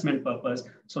assessment purpose.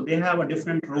 So they have a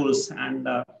different roles, and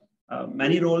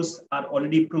many roles are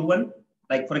already proven.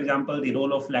 Like, for example, the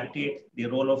role of lactate, the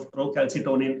role of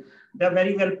procalcitonin, they're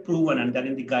very well proven and they're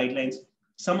in the guidelines.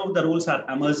 Some of the roles are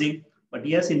emerging, but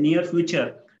yes, in near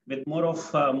future, with more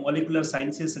of molecular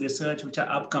sciences research which are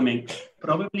upcoming,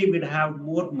 probably we'd have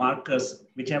more markers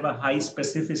which have a high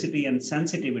specificity and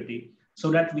sensitivity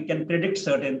so that we can predict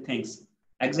certain things,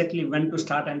 exactly when to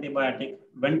start antibiotic,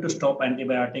 when to stop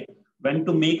antibiotic, when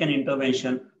to make an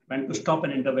intervention, when to stop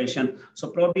an intervention. So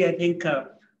probably I think,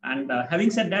 having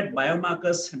said that,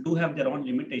 biomarkers do have their own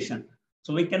limitation.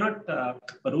 So we cannot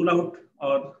rule out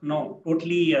or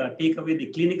totally take away the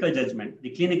clinical judgment,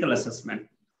 the clinical assessment,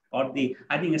 or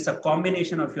I think it's a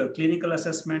combination of your clinical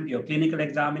assessment, your clinical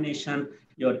examination,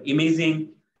 your imaging,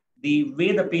 the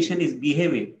way the patient is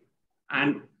behaving,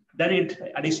 and then in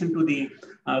addition to the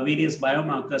various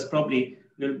biomarkers, probably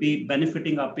will be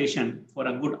benefiting our patient for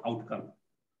a good outcome.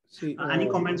 Any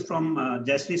comments from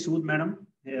Jayashree Sood, madam?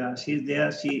 Yeah, she's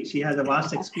there. She has a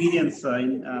vast experience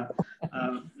in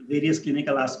various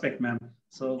clinical aspects, ma'am.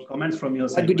 So comments from your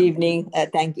side. Good evening.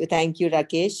 Thank you,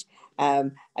 Rakesh.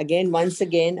 Once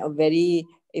again, a very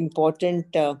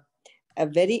important, a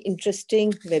very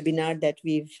interesting webinar that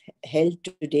we've held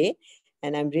today.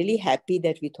 And I'm really happy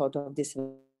that we thought of this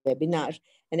webinar.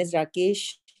 And as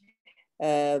Rakesh,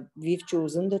 we've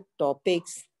chosen the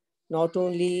topics, not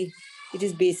only, it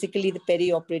is basically the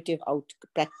perioperative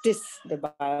practice, the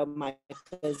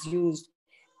biomarkers used.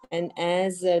 And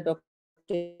as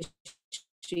Dr.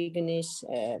 Sriganesh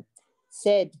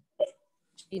said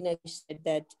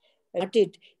that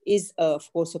it is,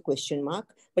 of course, a question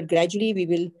mark, but gradually we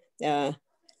will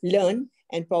learn,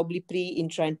 and probably pre,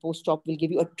 intra, and post-op will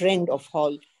give you a trend of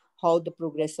how the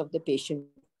progress of the patient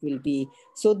will be.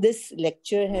 So this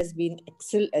lecture has been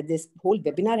excellent. This whole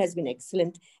webinar has been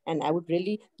excellent. And I would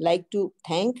really like to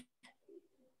thank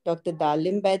Dr.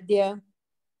 Dalim Baidya,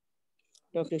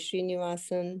 Dr.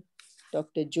 Srinivasan,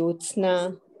 Dr.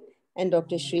 Jyotsana, and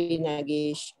Dr.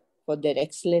 Srinagesh for their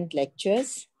excellent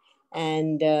lectures.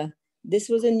 And this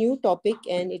was a new topic,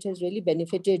 and it has really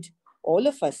benefited all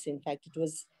of us. In fact, it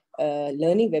was a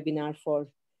learning webinar for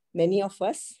many of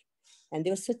us. And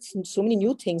there were so many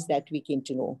new things that we came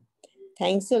to know.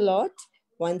 Thanks a lot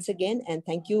once again. And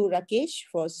thank you, Rakesh,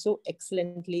 for so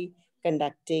excellently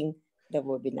conducting the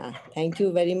webinar. Thank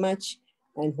you very much,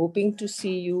 and hoping to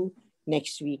see you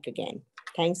next week again.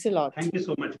 Thanks a lot. Thank you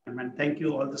so much, ma'am. And thank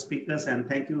you all the speakers. And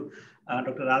thank you,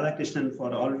 Dr. Radhakrishnan,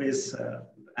 for always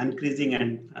increasing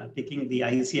and taking the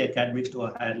ICA academics to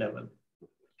a higher level.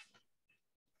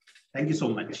 Thank you so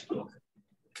much.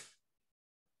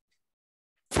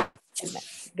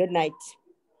 Good night.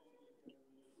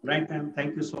 Right, ma'am.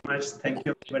 Thank you so much. Thank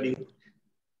you, everybody.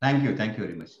 Thank you. Thank you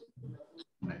very much.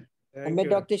 I met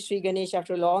Dr. Sriganesh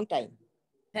after a long time.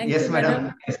 Thank Yes, you, madam.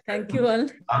 madam. Thank you all.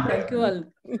 Thank you all.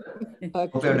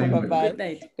 Okay, bye-bye. Good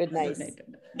night. Good night. Good night.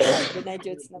 Bye. Good night,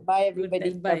 Jyotsana. Bye,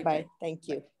 everybody. Bye. Bye-bye. Thank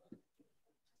you.